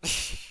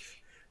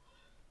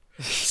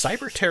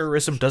 Cyber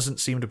terrorism doesn't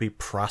seem to be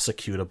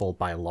prosecutable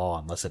by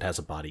law unless it has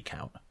a body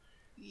count.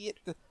 Yeah,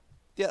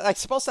 I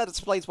suppose that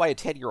explains why a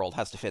 10-year-old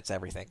has to fix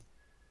everything.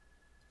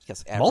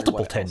 Because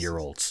multiple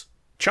 10-year-olds.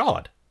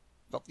 Chawed.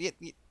 Well,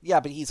 yeah,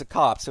 but he's a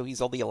cop, so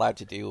he's only allowed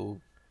to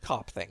do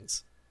cop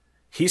things.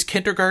 He's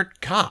kindergarten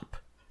cop.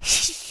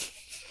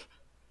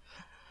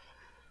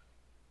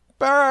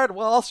 Burn,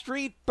 Wall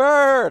Street,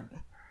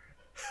 burn!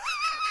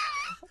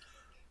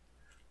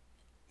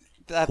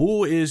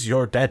 Who is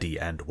your daddy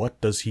and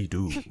what does he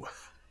do?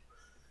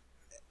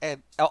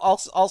 And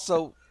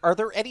also, are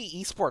there any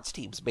esports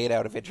teams made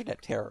out of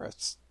internet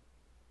terrorists?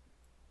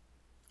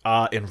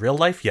 In real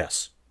life,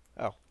 yes.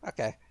 Oh,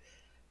 okay.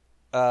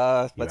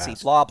 Let's see.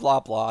 Blah, blah,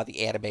 blah.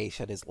 The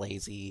animation is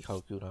lazy.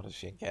 Hoku no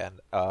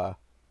Shinken.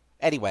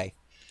 Anyway.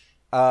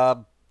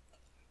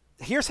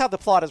 Here's how the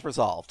plot is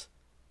resolved.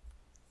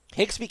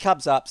 Higsby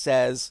comes up,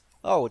 says,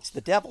 oh, it's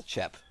the devil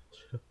chip.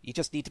 You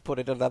just need to put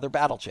in another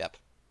battle chip.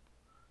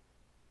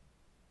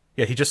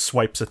 Yeah, he just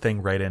swipes a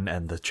thing right in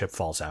and the chip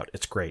falls out.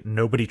 It's great.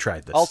 Nobody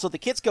tried this. Also, the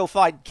kids go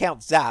find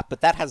Count Zap,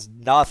 but that has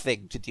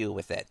nothing to do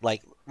with it.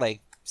 Like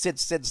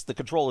since the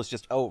control is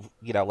just,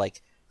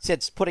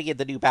 since putting in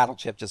the new battle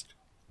chip just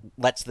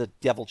lets the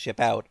devil chip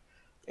out,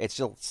 it's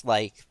just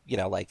like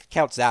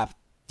Count Zap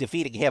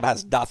defeating him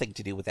has nothing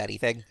to do with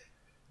anything.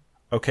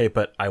 Okay,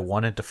 but I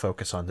wanted to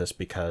focus on this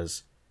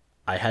because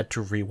I had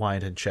to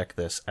rewind and check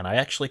this, and I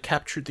actually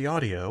captured the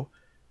audio.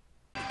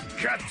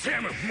 God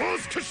damn it,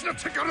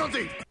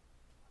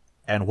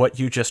 and what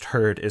you just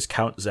heard is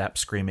Count Zap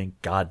screaming,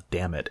 God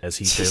damn it, as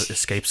he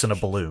escapes in a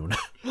balloon.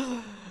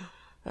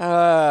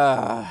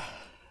 I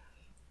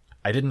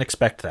didn't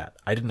expect that.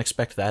 I didn't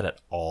expect that at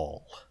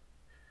all.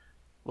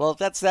 Well,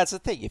 that's the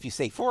thing. If you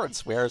say foreign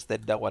swears,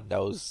 then no one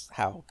knows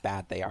how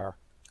bad they are.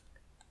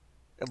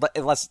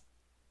 Unless...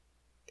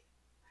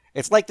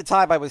 It's like the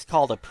time I was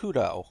called a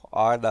puto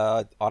on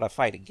a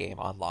fighting game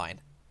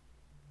online.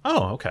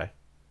 Oh, okay.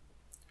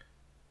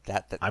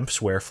 That I'm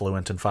swear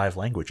fluent in 5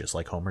 languages,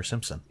 like Homer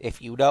Simpson.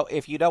 if you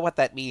know what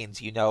that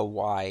means, you know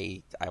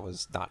why I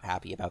was not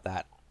happy about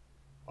that.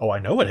 Oh, I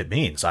know what it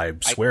means. I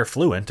swear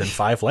fluent in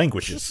 5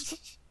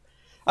 languages.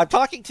 I'm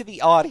talking to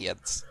the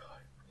audience,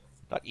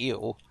 not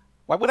you.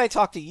 Why would I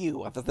talk to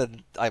you other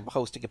than I'm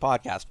hosting a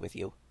podcast with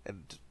you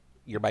and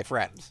you're my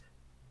friend?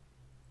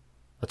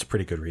 That's a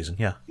pretty good reason,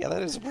 yeah. Yeah,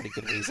 that is a pretty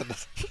good reason.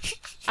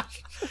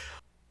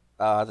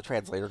 The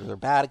translators are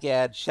bad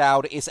again.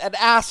 Shoud is an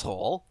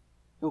asshole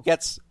who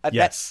gets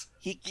Yes.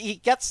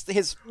 He gets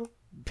his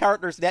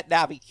partner's net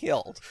navi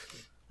killed.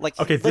 Like,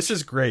 Okay, this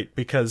is great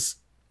because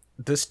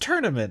this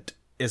tournament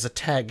is a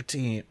tag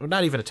team, well,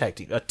 not even a tag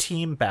team, a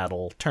team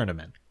battle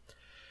tournament.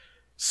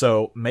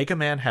 So Mega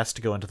Man has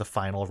to go into the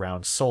final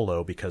round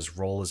solo because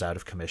Roll is out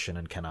of commission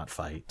and cannot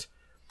fight.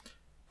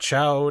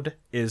 Chowd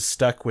is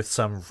stuck with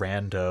some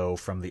rando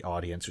from the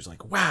audience who's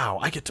like, wow,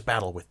 I get to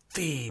battle with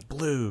the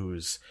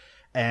Blues.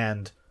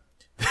 And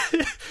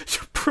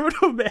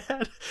Proto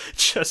Man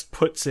just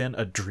puts in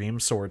a Dream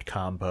Sword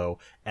combo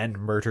and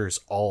murders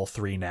all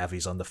 3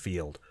 Navis on the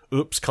field.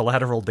 Oops,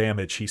 collateral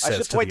damage, he I says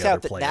should to point the other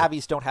out that player.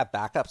 navis don't have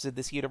backups in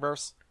this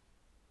universe.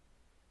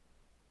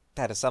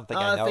 That is something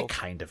I know. They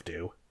kind of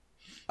do.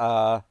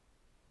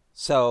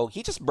 So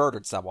he just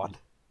murdered someone.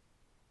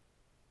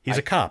 He's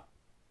a cop.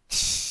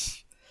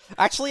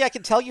 Actually, I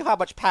can tell you how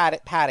much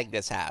padding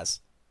this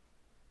has.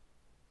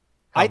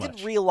 How I much?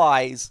 didn't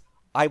realize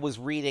I was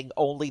reading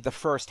only the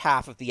first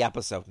half of the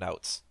episode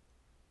notes.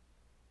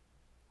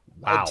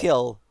 Wow.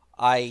 Until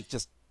I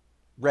just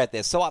read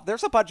this. So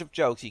there's a bunch of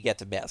jokes you get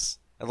to miss.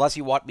 Unless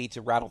you want me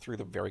to rattle through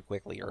them very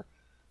quickly or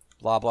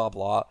blah, blah,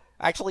 blah.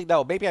 Actually,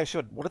 no, maybe I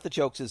should. One of the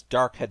jokes is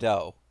Dark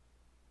Hado,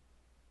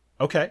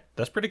 Okay,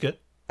 that's pretty good.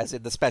 as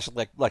in the special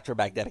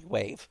electromagnetic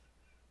wave.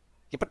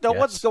 Yeah, but no Yes.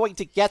 one's going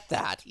to get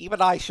that.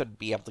 Even I shouldn't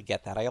be able to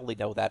get that. I only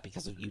know that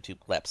because of YouTube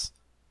clips.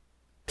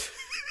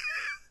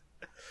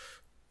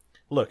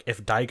 Look,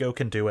 if Daigo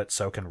can do it,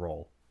 so can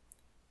Roll.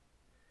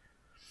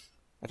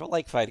 I don't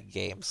like fighting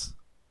games.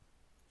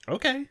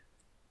 Okay.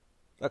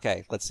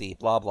 Okay, let's see.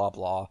 Blah, blah,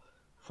 blah.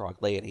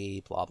 Frog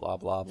Lady, blah, blah,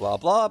 blah, blah,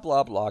 blah,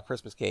 blah, blah.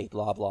 Christmas cake,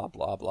 blah, blah,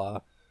 blah, blah.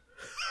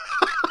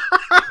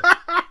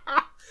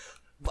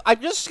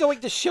 I'm just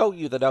going to show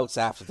you the notes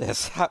after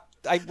this.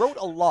 I wrote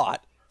a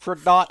lot for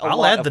not a I'll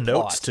lot add the of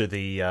notes plot. to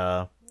the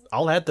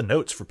I'll add the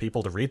notes for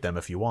people to read them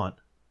if you want.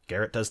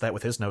 Garrett does that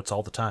with his notes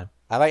all the time.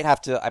 I might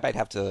have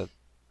to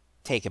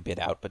take a bit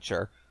out, but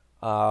sure.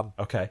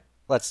 Okay.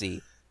 Let's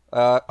see.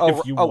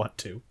 If you want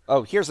to.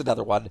 Oh, here's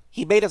another one.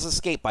 He made his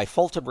escape by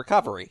Fulton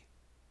Recovery.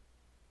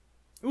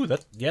 Ooh,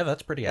 that's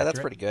pretty Yeah, accurate. that's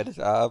pretty good.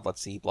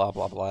 Let's see. Blah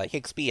blah blah.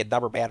 Hicksby and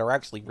Numberman are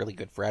actually really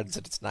good friends,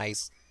 and it's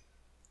nice.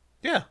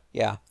 Yeah.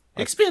 Yeah.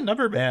 Hicksby and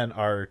Numberman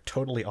are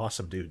totally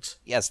awesome dudes.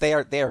 Yes, they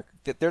are. They're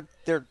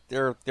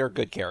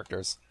good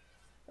characters.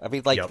 I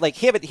mean, like Yep. like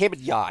him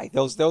and Yai.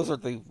 Those are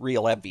the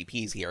real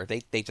MVPs here.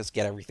 They just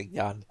get everything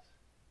done.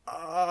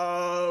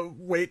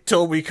 Wait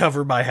till we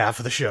cover my half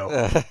of the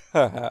show.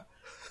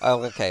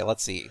 Oh, okay,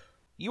 let's see.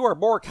 You are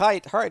more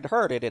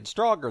kind-hearted and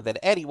stronger than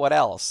anyone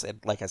else.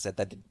 And like I said,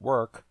 that didn't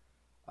work.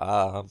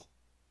 Let's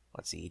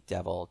see.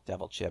 Devil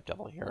Chip,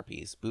 Devil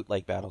Hairpiece,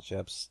 Bootleg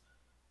Battleships.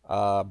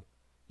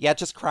 Yeah, it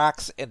just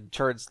cracks and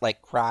turns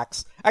like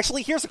cracks.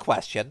 Actually, here's a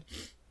question.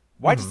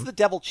 Why does the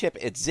Devil Chip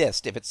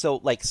exist if it's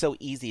so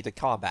easy to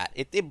combat?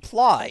 It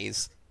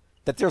implies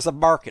that there's a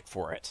market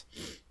for it.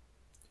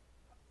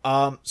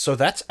 So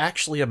that's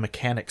actually a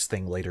mechanics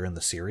thing later in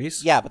the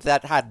series. Yeah, but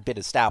that hadn't been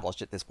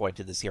established at this point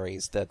in the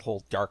series, the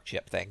whole Dark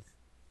Chip thing.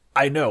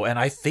 I know, and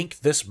I think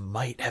this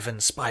might have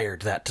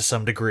inspired that to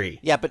some degree.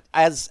 Yeah, but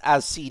as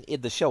seen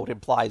in the show, it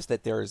implies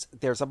that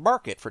there's a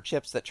market for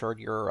chips that turn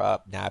your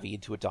Navi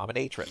into a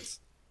dominatrix.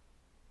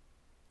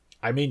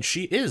 I mean,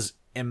 she is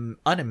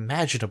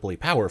unimaginably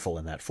powerful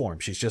in that form.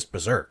 She's just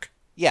berserk.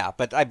 Yeah,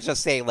 but I'm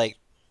just saying, like,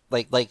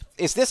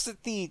 is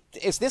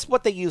this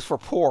what they use for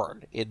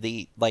porn in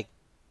the like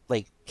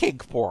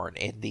kink porn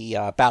in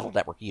the Battle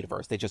Network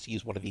universe? They just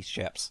use one of these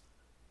chips.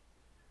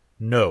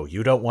 No,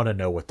 you don't want to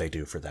know what they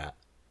do for that.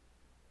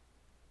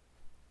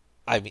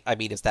 I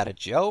mean, is that a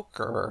joke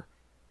or?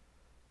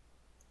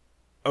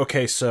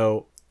 Okay,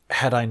 so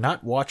had I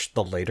not watched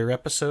the later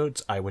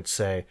episodes, I would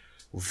say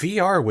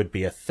VR would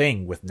be a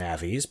thing with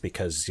Navis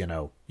because,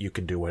 you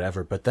can do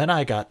whatever. But then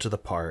I got to the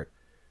part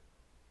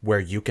where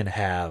you can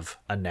have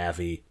a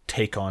Navi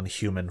take on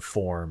human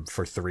form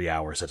for 3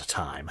 hours at a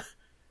time.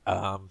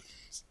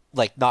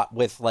 Like not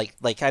with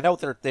like I know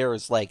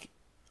there's like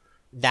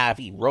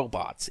Navi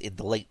robots in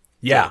the late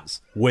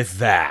games. With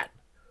that.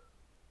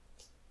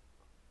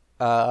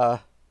 You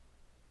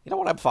know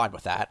what? I'm fine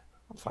with that.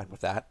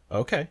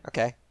 Okay.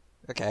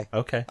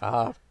 Okay.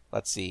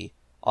 Let's see.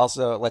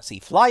 Also, let's see.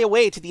 Fly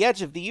away to the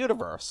edge of the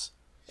universe.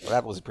 Well,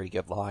 that was a pretty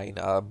good line.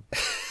 Oh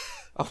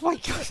my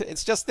god!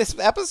 It's just this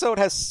episode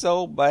has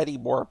so many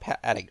more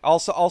padding.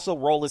 Also,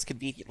 Roll is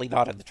conveniently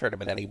not in the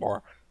tournament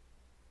anymore.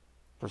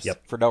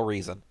 For no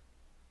reason.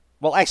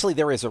 Well, actually,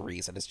 there is a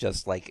reason. It's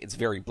just like it's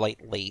very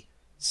blatantly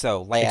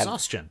so. Land.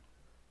 Exhaustion.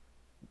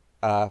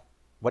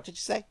 What did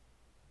you say?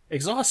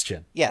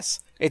 Exhaustion.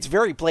 Yes, it's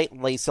very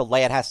blatantly so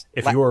Lan has...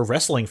 If you were a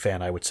wrestling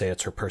fan, I would say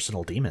it's her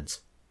personal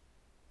demons.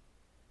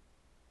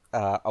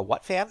 A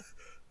what fan?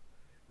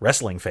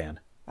 Wrestling fan.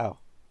 Oh.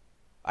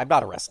 I'm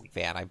not a wrestling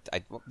fan.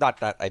 I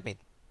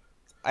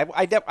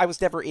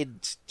was never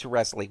into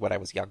wrestling when I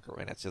was younger,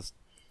 and it's just...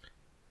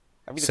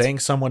 Saying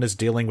someone is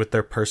dealing with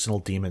their personal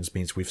demons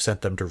means we've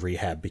sent them to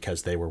rehab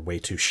because they were way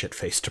too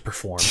shit-faced to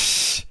perform.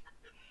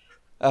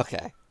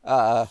 Okay.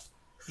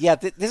 Yeah,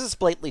 this is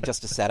blatantly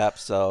just a setup,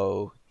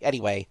 so...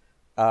 Anyway,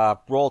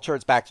 Roll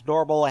turns back to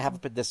normal. I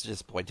haven't been this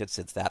disappointed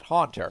since that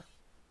Haunter.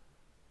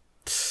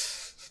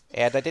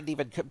 And I didn't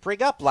even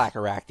bring up Black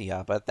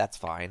Arachnia, but that's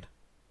fine.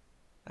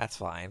 That's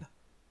fine.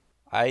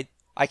 I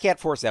can't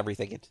force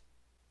everything.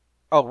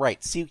 Oh,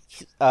 right.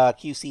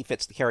 QC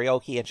fits the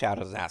karaoke and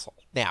Shadow's an asshole.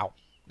 Now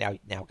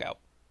go.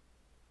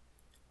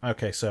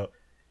 Okay, so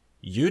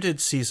you did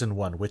Season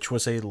 1, which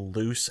was a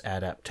loose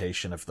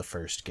adaptation of the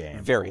first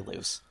game. Very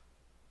loose.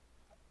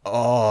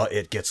 Oh,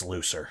 it gets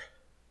looser.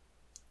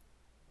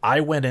 I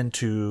went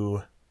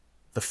into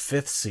the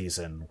 5th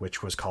season,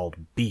 which was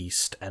called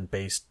Beast, and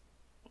based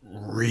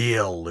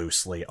real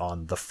loosely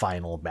on the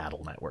final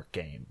Battle Network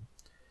game.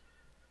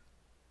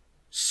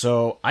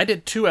 So I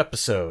did 2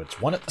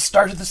 episodes, one at the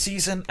start of the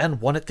season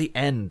and one at the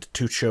end,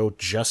 to show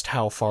just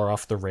how far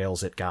off the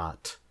rails it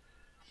got.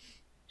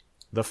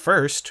 The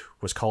first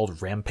was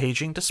called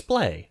Rampaging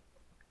Display.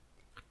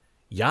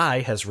 Yai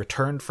has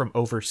returned from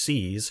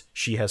overseas.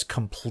 She has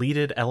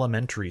completed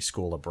elementary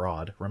school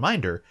abroad.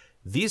 Reminder,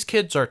 these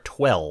kids are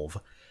 12,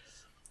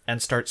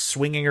 and starts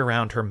swinging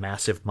around her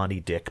massive money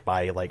dick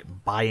by,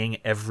 buying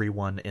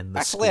everyone in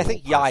the school. Actually, I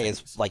think Yai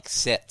is,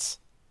 6.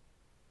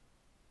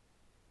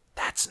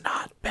 That's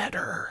not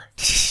better.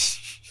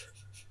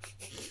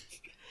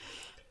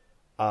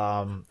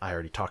 I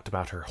already talked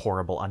about her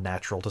horrible,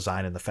 unnatural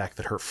design and the fact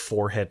that her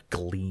forehead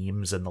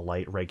gleams in the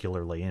light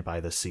regularly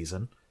by this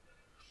season.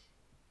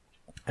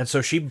 And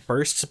so she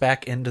bursts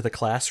back into the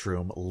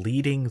classroom,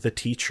 leading the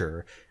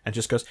teacher, and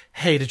just goes,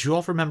 "Hey, did you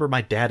all remember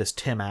my dad is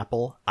Tim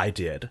Apple? I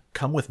did.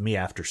 Come with me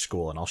after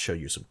school and I'll show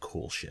you some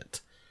cool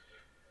shit."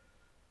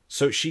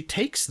 So she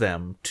takes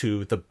them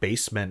to the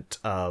basement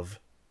of,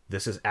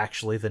 this is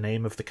actually the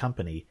name of the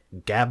company,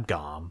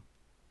 Gabgom,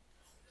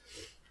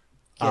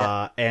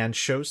 and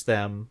shows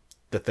them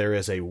that there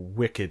is a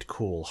wicked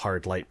cool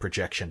hard light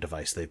projection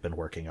device they've been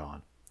working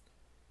on.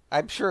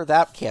 I'm sure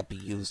that can't be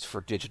used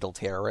for digital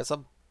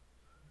terrorism.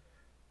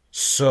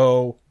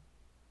 So,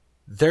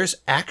 there's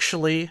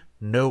actually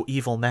no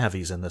evil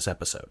Navis in this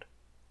episode.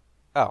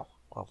 Oh,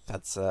 well,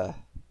 that's,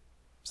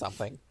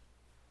 something.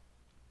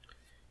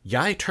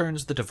 Yai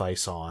turns the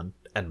device on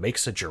and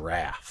makes a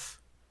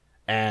giraffe.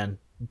 And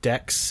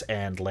Dex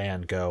and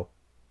Lan go,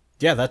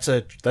 "Yeah, that's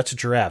a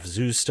giraffe.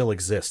 Zoos still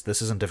exist.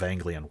 This isn't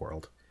Evanglion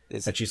world."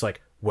 And she's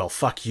like, "Well,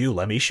 fuck you.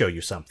 Let me show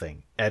you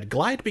something." And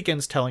Glide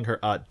begins telling her,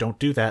 "Don't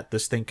do that.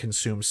 This thing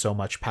consumes so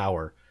much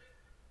power."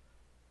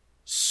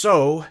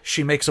 So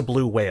she makes a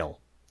blue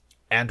whale,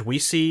 and we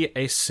see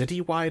a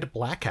citywide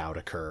blackout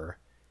occur.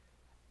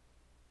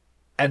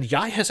 And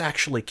Yai has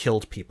actually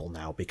killed people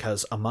now,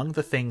 because among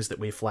the things that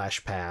we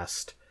flash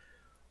past,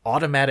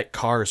 automatic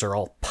cars are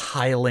all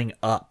piling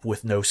up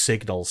with no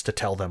signals to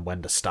tell them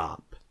when to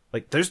stop.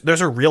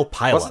 There's a real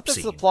pile-up scene. Wasn't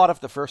this the plot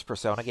of the first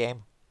Persona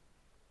game?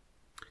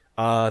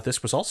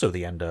 This was also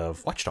the end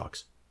of Watch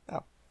Dogs.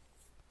 Oh.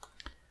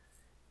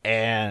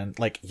 And,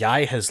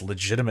 Yai has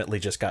legitimately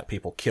just got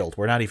people killed.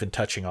 We're not even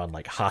touching on,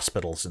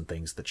 hospitals and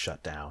things that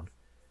shut down.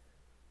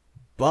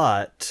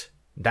 But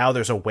now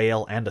there's a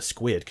whale and a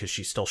squid, because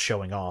she's still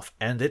showing off,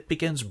 and it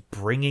begins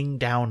bringing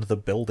down the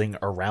building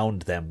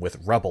around them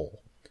with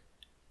rubble.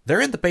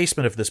 They're in the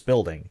basement of this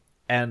building,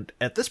 and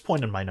at this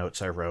point in my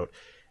notes I wrote,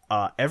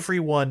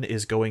 everyone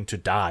is going to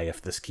die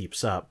if this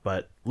keeps up,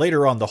 but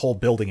later on the whole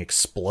building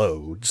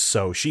explodes,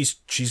 so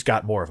she's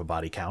got more of a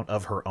body count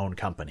of her own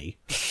company.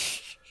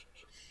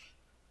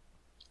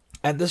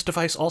 And this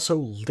device also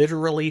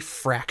literally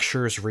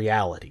fractures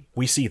reality.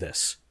 We see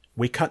this.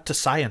 We cut to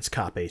Science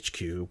Cop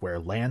HQ, where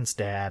Lan's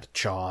dad,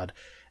 Chod,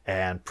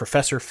 and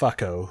Professor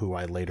Fucko, who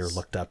I later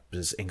looked up,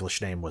 his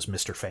English name was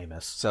Mr.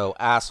 Famous. So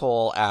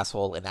asshole,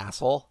 and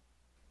asshole?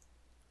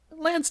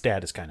 Lan's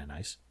dad is kind of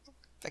nice.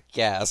 I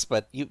guess,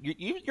 but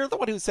you're the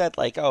one who said,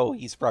 oh,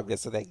 he sprung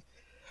this thing.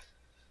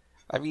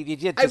 I mean, you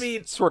did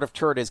just sort of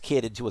turn his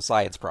kid into a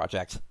science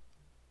project.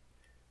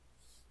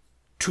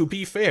 To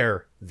be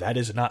fair, that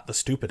is not the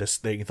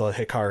stupidest thing the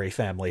Hikari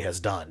family has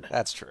done.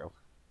 That's true.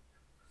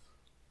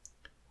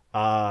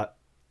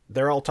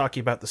 They're all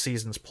talking about the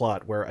season's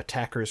plot, where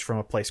attackers from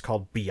a place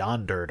called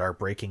Beyonderd are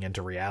breaking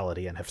into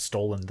reality and have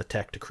stolen the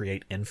tech to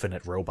create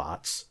infinite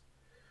robots.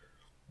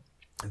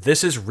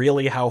 This is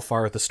really how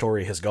far the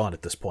story has gone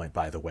at this point,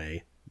 by the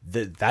way.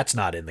 That's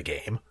not in the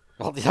game.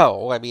 Well,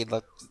 no, I mean,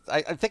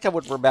 I think I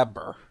would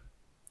remember.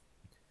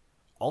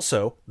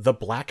 Also, the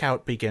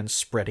blackout begins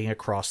spreading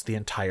across the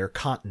entire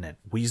continent.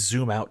 We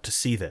zoom out to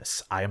see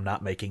this. I am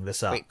not making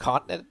this up. Wait,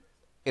 continent?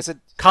 Is it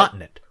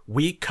Continent.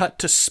 We cut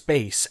to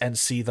space and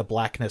see the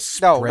blackness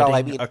No, spreading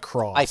I mean,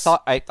 across. I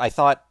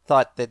thought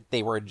that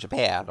they were in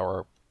Japan,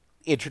 or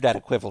internet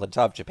equivalent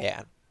of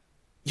Japan.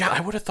 Yeah,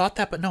 I would have thought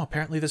that, but no,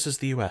 apparently this is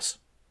the US.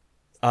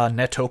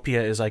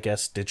 Netopia is, I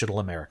guess, digital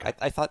America.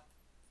 I thought,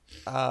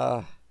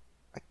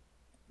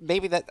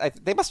 maybe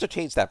they must have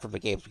changed that from the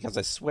games, because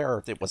I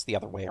swear it was the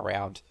other way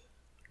around.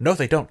 No,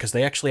 they don't, because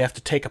they actually have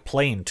to take a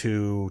plane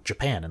to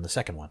Japan in the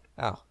second one.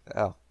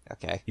 Oh,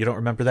 okay. You don't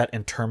remember that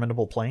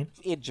interminable plane?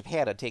 In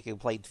Japan, I'm taking a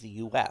plane to the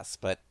U.S.,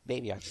 but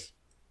maybe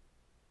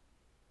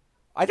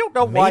I don't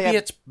know why Maybe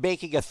I'm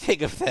making a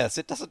thing of this.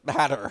 It doesn't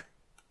matter.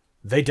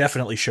 They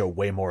definitely show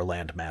way more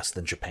landmass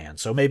than Japan,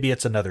 so maybe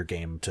it's another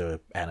game to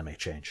anime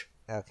change.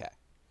 Okay.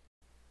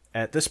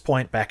 At this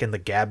point, back in the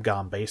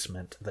Gabgom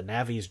basement, the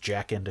Navis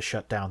jack in to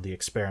shut down the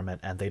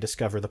experiment, and they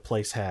discover the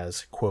place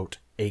has, quote,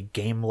 a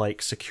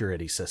game-like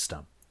security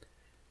system.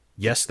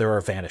 Yes, there are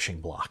vanishing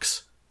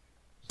blocks.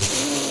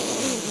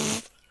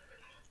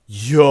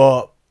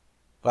 Yup.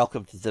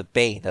 Welcome to the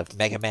bane of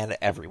Mega Man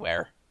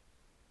everywhere.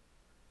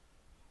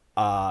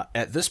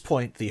 At this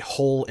point, the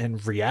hole in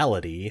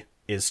reality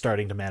is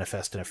starting to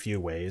manifest in a few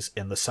ways.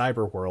 In the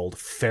cyber world,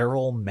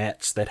 feral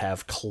Mets that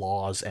have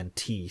claws and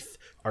teeth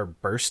are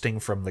bursting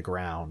from the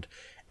ground.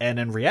 And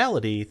in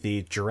reality,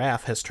 the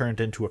giraffe has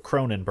turned into a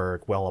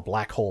Cronenberg while a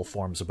black hole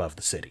forms above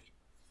the city.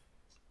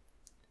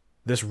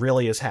 This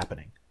really is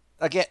happening.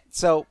 Again,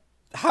 so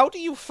how do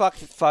you fuck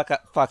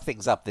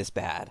things up this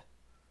bad?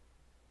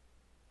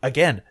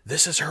 Again,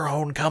 this is her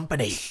own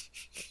company.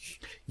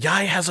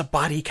 Yai has a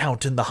body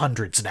count in the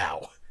hundreds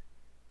now.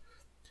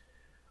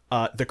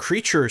 The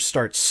creature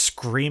starts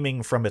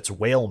screaming from its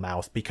whale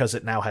mouth because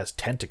it now has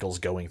tentacles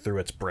going through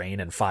its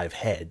brain and 5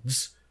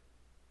 heads.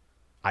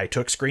 I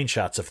took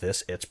screenshots of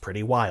this. It's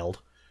pretty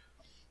wild.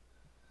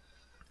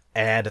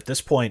 And at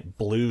this point,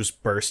 Blues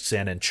bursts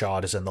in and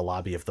Chad is in the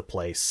lobby of the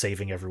place,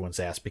 saving everyone's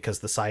ass because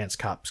the science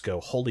cops go,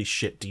 holy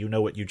shit, do you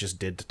know what you just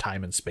did to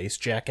time and space,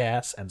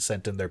 jackass? And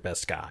sent in their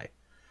best guy.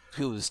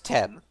 Who's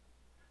 10?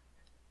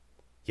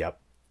 Yep.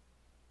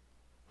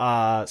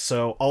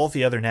 So all of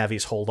the other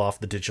Navis hold off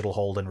the digital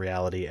hold in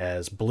reality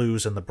as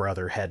Blues and the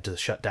brother head to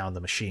shut down the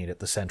machine at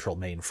the central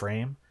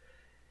mainframe.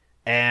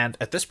 And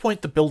at this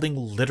point, the building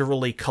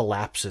literally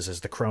collapses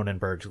as the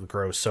Cronenberg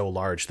grows so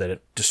large that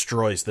it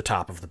destroys the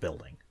top of the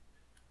building.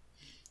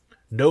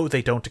 No,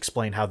 they don't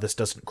explain how this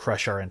doesn't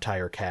crush our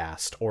entire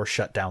cast or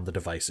shut down the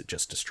device it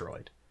just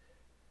destroyed.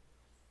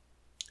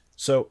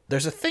 So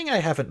there's a thing I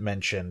haven't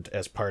mentioned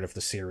as part of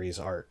the series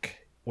arc,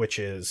 which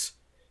is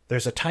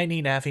there's a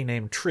tiny Navi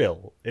named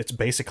Trill. It's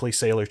basically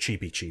Sailor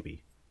Chibi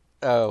Chibi.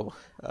 Oh,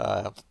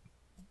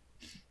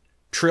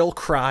 Trill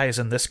cries,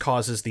 and this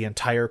causes the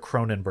entire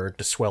Cronenberg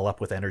to swell up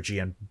with energy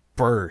and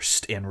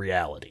burst in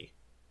reality.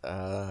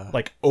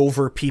 Like,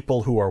 over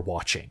people who are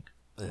watching.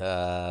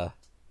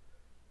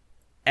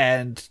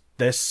 And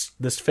this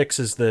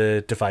fixes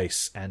the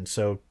device, and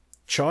so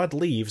Chad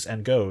leaves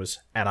and goes,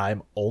 and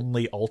I'm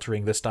only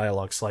altering this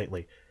dialogue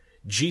slightly.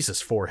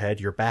 Jesus, Forehead,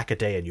 you're back a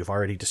day and you've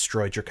already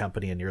destroyed your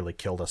company and nearly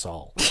killed us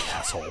all,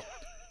 asshole.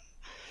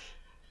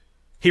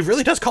 He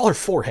really does call her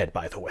Forehead,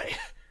 by the way.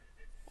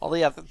 well,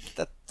 yeah,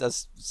 that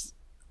does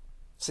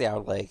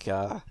sound like,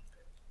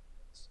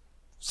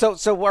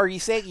 So are you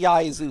saying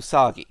Yai is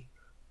Usagi?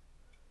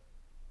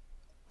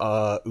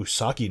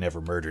 Usagi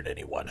never murdered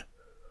anyone.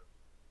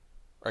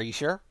 Are you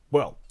sure?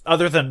 Well,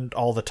 other than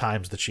all the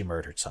times that she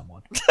murdered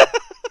someone.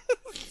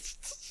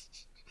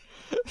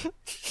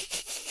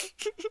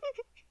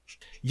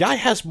 Yai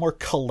has more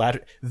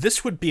collateral.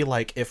 This would be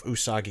like if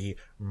Usagi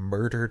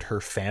murdered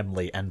her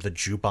family and the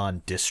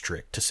Juban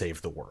district to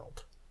save the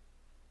world.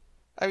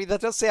 I mean,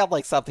 that does sound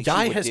like something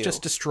Yai she would has do.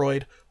 just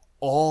destroyed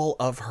all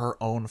of her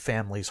own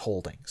family's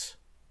holdings.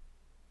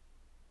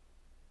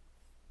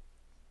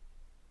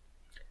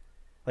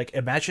 Like,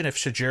 imagine if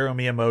Shigeru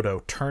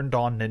Miyamoto turned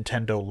on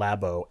Nintendo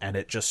Labo and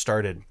it just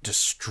started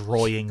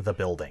destroying the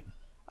building.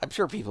 I'm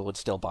sure people would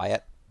still buy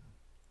it.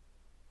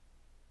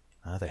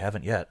 They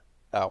haven't yet.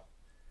 Oh.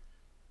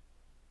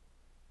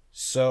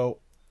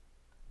 So,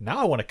 now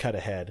I want to cut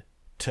ahead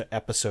to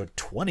episode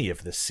 20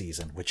 of this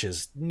season, which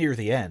is near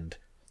the end.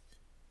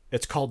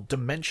 It's called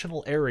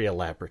Dimensional Area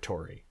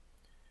Laboratory.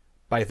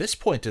 By this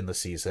point in the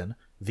season,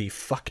 the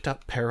fucked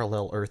up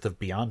parallel Earth of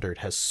Beyonderd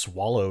has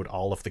swallowed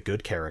all of the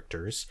good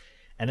characters,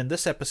 and in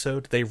this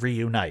episode they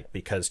reunite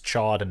because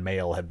Chad and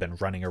Mail have been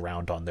running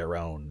around on their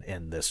own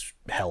in this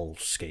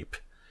hellscape.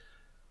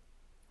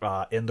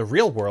 In the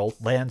real world,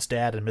 Lan's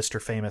dad and Mr.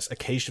 Famous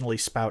occasionally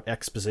spout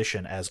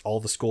exposition as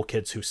all the school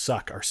kids who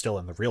suck are still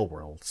in the real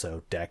world.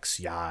 So Dex,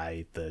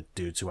 Yai, the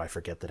dudes who I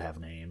forget that have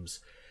names.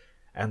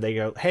 And they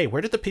go, hey,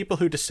 where did the people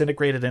who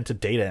disintegrated into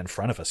Data in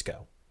front of us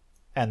go?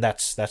 And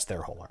that's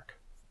their whole arc.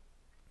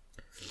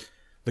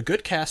 The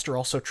good cast are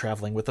also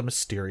traveling with a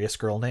mysterious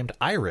girl named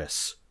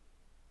Iris.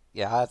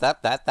 Yeah,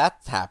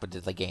 that happened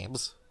in the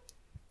games.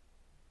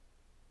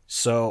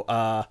 So,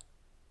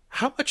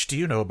 how much do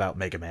you know about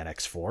Mega Man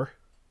X4?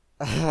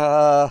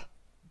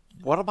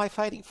 What am I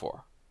fighting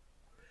for?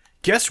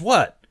 Guess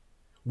what?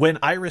 When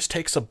Iris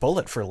takes a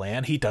bullet for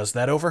Lan, he does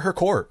that over her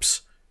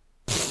corpse.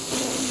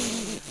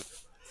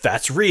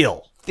 That's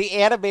real. The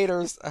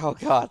animators, oh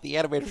god, the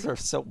animators are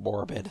so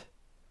morbid.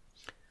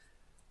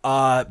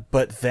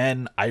 But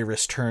then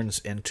Iris turns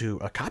into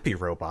a copy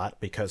robot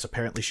because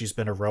apparently she's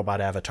been a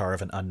robot avatar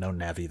of an unknown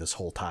Na'vi this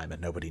whole time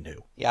and nobody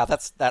knew. Yeah,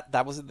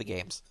 that was in the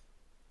games.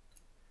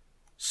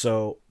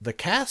 So the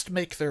cast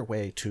make their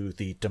way to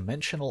the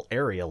Dimensional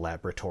Area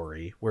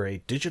Laboratory, where a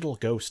digital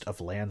ghost of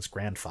Lan's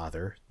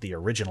grandfather, the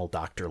original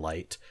Dr.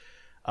 Light,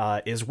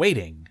 is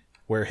waiting,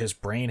 where his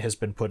brain has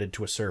been put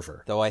into a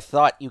server. Though I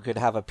thought you could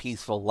have a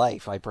peaceful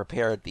life, I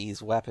prepared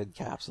these weapon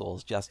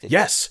capsules just in...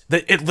 Yes,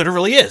 it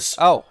literally is.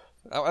 Oh,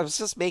 I was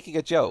just making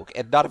a joke,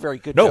 and not a very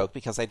good joke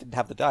because I didn't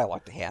have the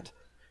dialogue to hand.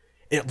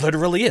 It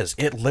literally is.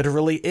 It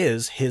literally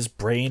is. His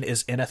brain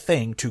is in a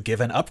thing to give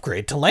an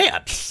upgrade to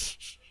Lan.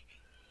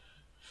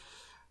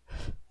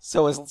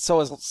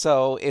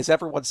 So is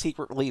everyone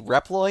secretly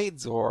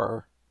Reploids,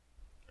 or?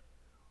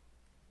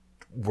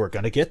 We're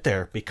gonna get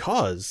there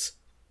because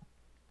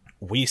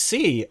we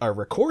see a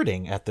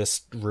recording at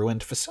this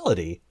ruined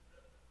facility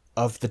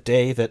of the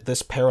day that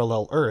this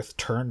parallel Earth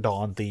turned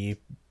on the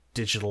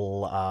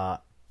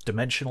digital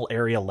Dimensional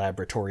Area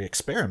Laboratory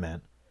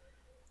experiment,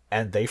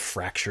 and they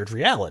fractured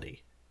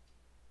reality.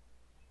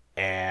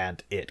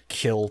 And it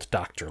killed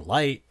Dr.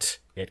 Light,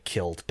 it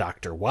killed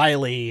Dr.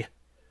 Wily.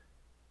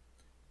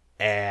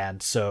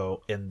 And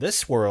so, in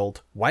this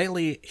world,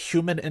 Wily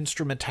human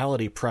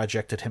instrumentality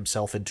projected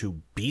himself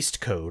into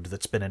beast code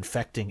that's been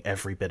infecting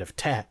every bit of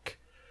tech,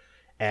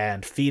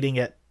 and feeding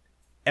it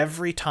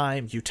every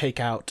time you take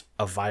out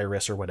a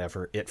virus or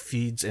whatever, it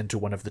feeds into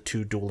one of the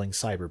two dueling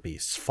cyber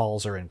beasts,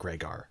 Falzer and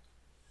Gregar.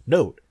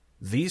 Note,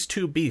 these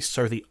two beasts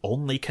are the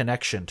only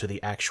connection to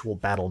the actual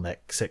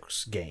Battle.net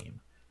 6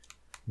 game.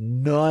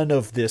 None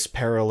of this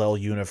parallel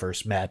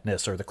universe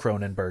madness or the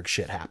Cronenberg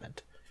shit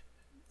happened.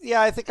 Yeah,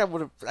 I think I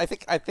would have. I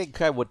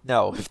think I would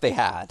know if they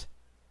had.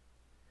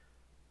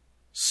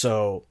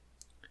 So,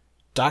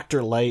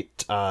 Dr.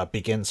 Light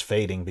begins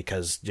fading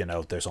because,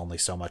 there's only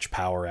so much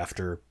power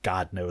after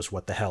God knows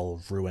what the hell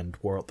ruined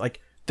world.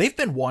 Like, they've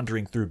been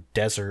wandering through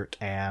desert,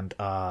 and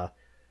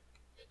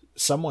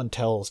someone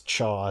tells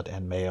Chad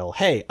and Mael,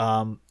 hey,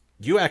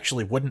 you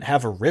actually wouldn't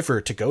have a river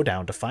to go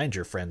down to find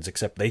your friends,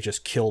 except they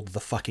just killed the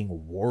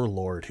fucking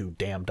warlord who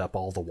dammed up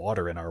all the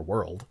water in our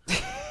world.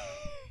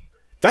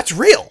 That's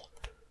real!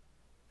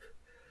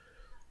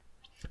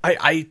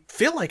 I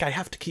feel like I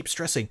have to keep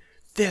stressing,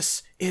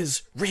 this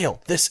is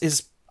real. This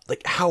is,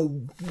 like, how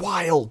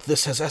wild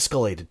this has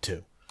escalated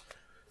to.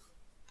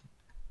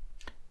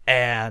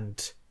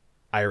 And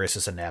Iris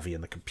is a Na'vi in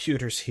the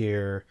computers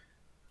here.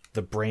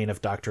 The brain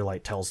of Dr.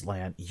 Light tells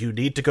Lan, you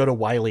need to go to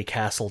Wily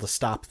Castle to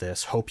stop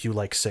this. Hope you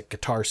like sick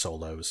guitar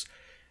solos.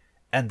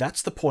 And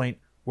that's the point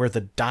where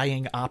the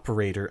dying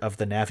operator of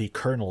the Na'vi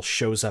kernel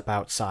shows up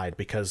outside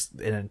because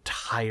an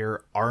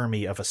entire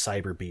army of a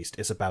cyber beast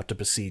is about to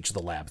besiege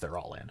the lab they're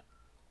all in.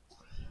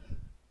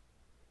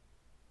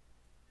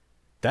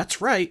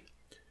 That's right.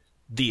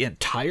 The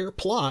entire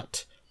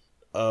plot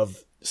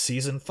of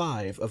Season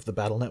 5 of the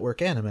Battle Network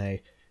anime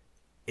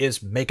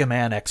is Mega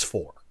Man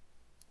X4.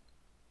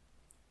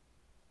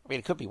 I mean,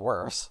 it could be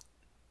worse.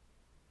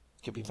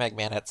 It could be Mega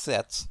Man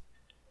X6.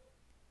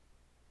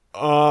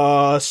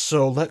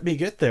 So let me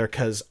get there,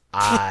 because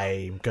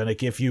I'm gonna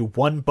give you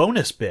one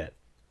bonus bit.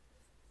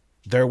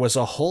 There was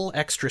a whole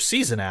extra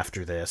season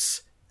after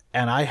this,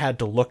 and I had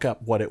to look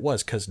up what it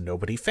was, because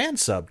nobody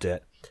fan-subbed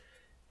it.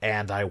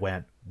 And I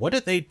went, what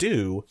did they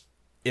do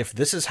if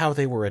this is how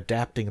they were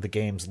adapting the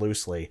games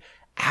loosely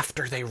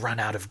after they run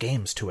out of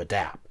games to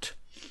adapt?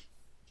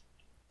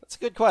 That's a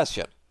good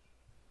question.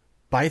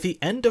 By the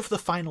end of the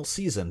final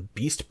season,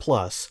 Beast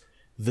Plus,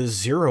 the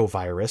Zero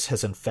virus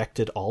has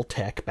infected all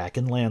tech back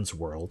in Lan's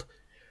world.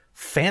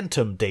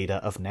 Phantom data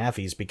of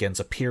Navis begins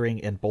appearing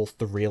in both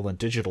the real and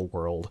digital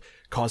world,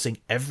 causing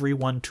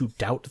everyone to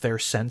doubt their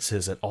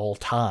senses at all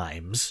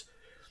times.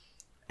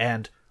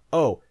 And,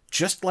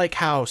 just like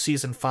how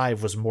Season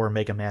 5 was more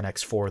Mega Man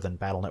X4 than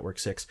Battle Network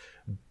 6,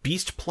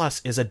 Beast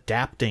Plus is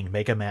adapting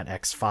Mega Man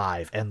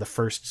X5 and the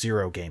first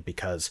Zero game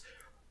because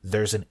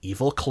there's an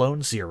evil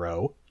clone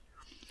Zero,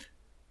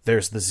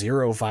 there's the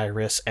Zero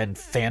virus and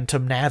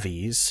Phantom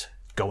Navis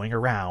going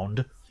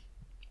around,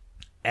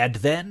 and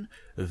then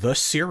the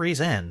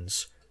series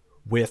ends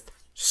with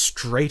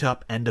straight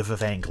up End of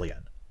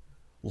Evangelion.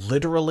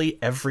 Literally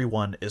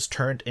everyone is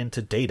turned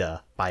into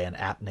Data by an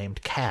app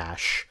named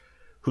Cash,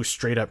 who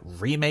straight up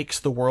remakes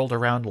the world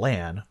around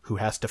Lan, who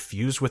has to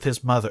fuse with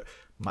his mother,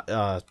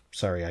 I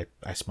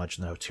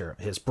smudged the notes here,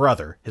 his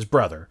brother,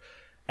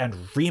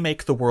 and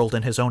remake the world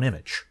in his own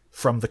image,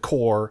 from the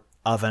core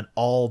of an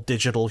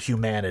all-digital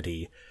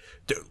humanity.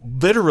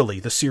 Literally,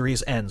 the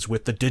series ends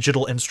with the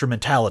Digital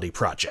Instrumentality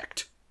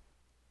Project.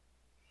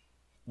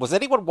 Was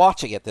anyone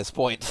watching at this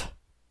point?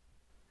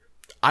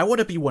 I want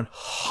to be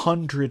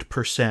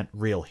 100%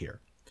 real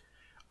here.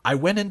 I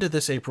went into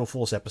this April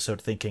Fool's episode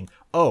thinking,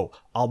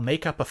 I'll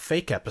make up a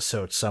fake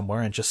episode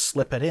somewhere and just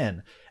slip it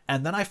in.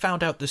 And then I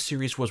found out this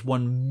series was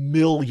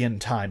 1,000,000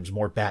 times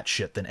more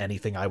batshit than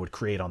anything I would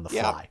create on the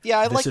fly. Yeah,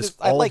 I like this.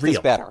 I like this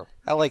real. better.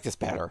 I like this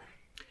better.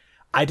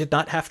 I did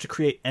not have to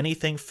create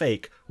anything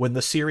fake when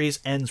the series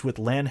ends with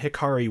Lan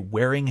Hikari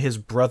wearing his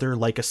brother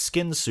like a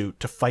skin suit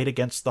to fight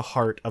against the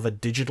heart of a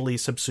digitally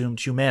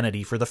subsumed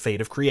humanity for the fate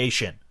of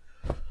creation.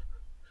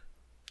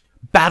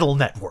 Battle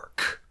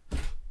Network.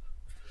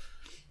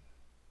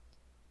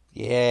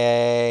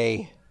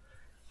 Yay.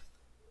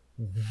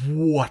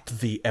 What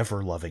the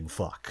ever-loving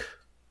fuck?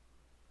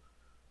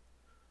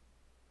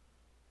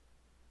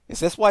 Is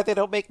this why they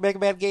don't make Mega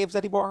Man games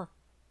anymore?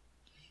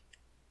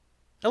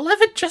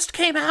 11 just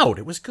came out.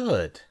 It was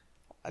good.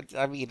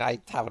 I mean,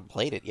 I haven't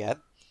played it yet.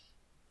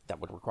 That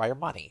would require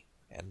money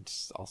and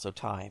also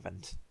time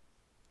and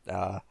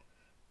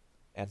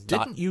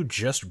Didn't you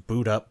just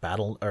boot up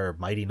Battle or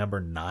Mighty Number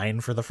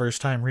 9 for the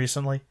first time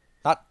recently?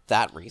 not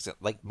that recent,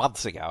 like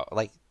months ago.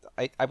 Like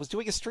I was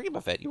doing a stream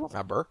of it. You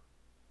remember?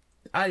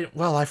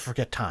 I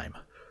forget time.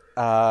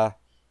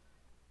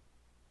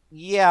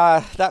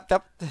 Yeah,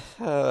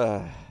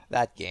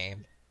 that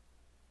game.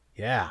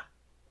 Yeah.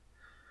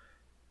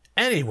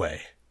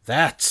 Anyway,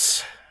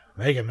 that's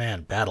Mega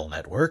Man Battle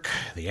Network,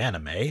 the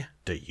anime.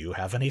 Do you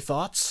have any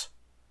thoughts?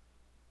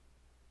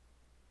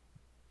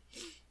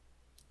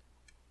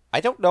 I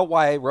don't know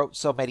why I wrote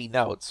so many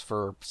notes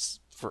for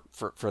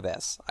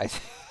this.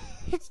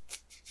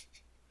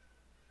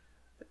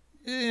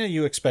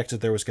 You expected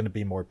there was going to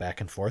be more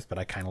back and forth, but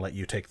I kind of let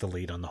you take the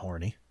lead on the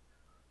horny.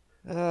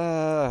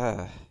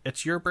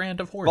 It's your brand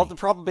of horny. Well, the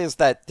problem is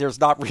that there's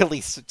not really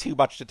too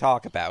much to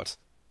talk about.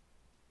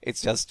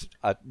 It's just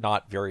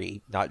not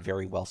very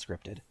well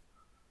scripted.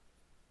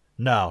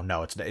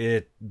 No,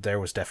 there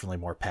was definitely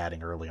more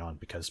padding early on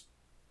because...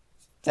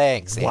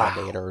 Thanks, Wow.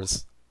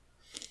 animators.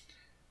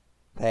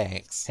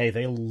 Thanks. Hey,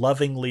 they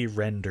lovingly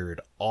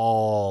rendered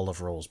all of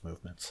Roll's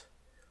movements.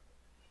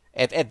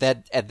 And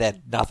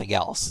then nothing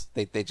else.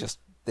 They just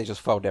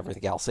phoned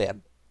everything else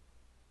in.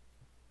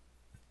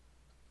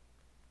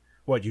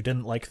 What, you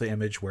didn't like the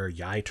image where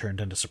Yai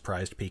turned into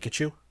surprised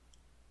Pikachu?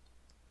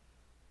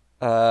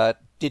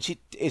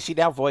 Is she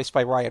now voiced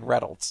by Ryan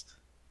Reynolds?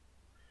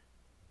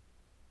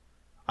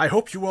 I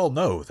hope you all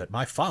know that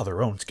my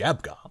father owns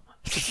Gabgom.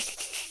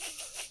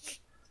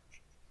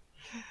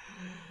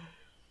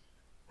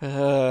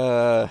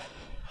 And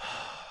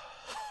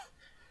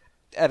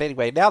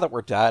anyway, now that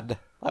we're done,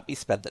 let me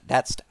spend the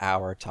next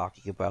hour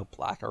talking about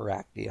Black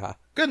Arachnia.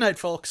 Good night,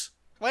 folks.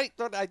 Wait,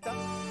 You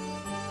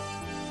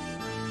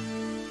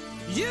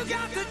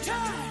got the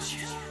touch.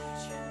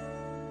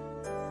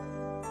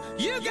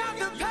 You got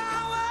the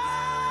power.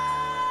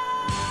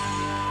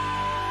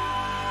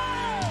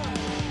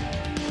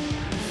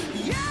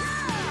 Yeah.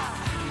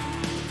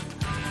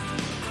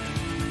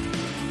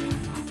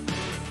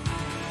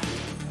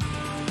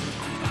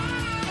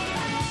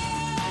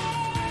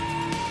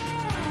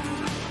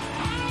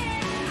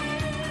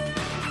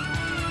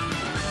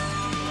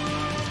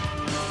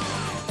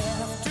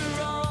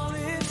 After all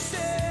is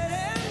said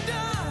and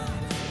done,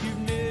 you've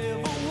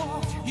never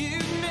walked,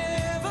 you've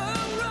never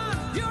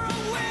run, you're a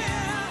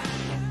winner.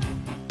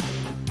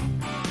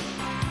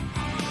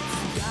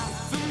 Got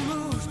the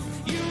moves,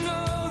 you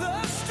know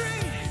the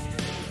street,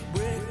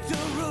 break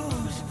the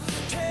rules,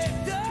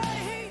 take the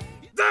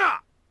heat. Da!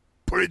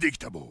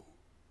 Predictable.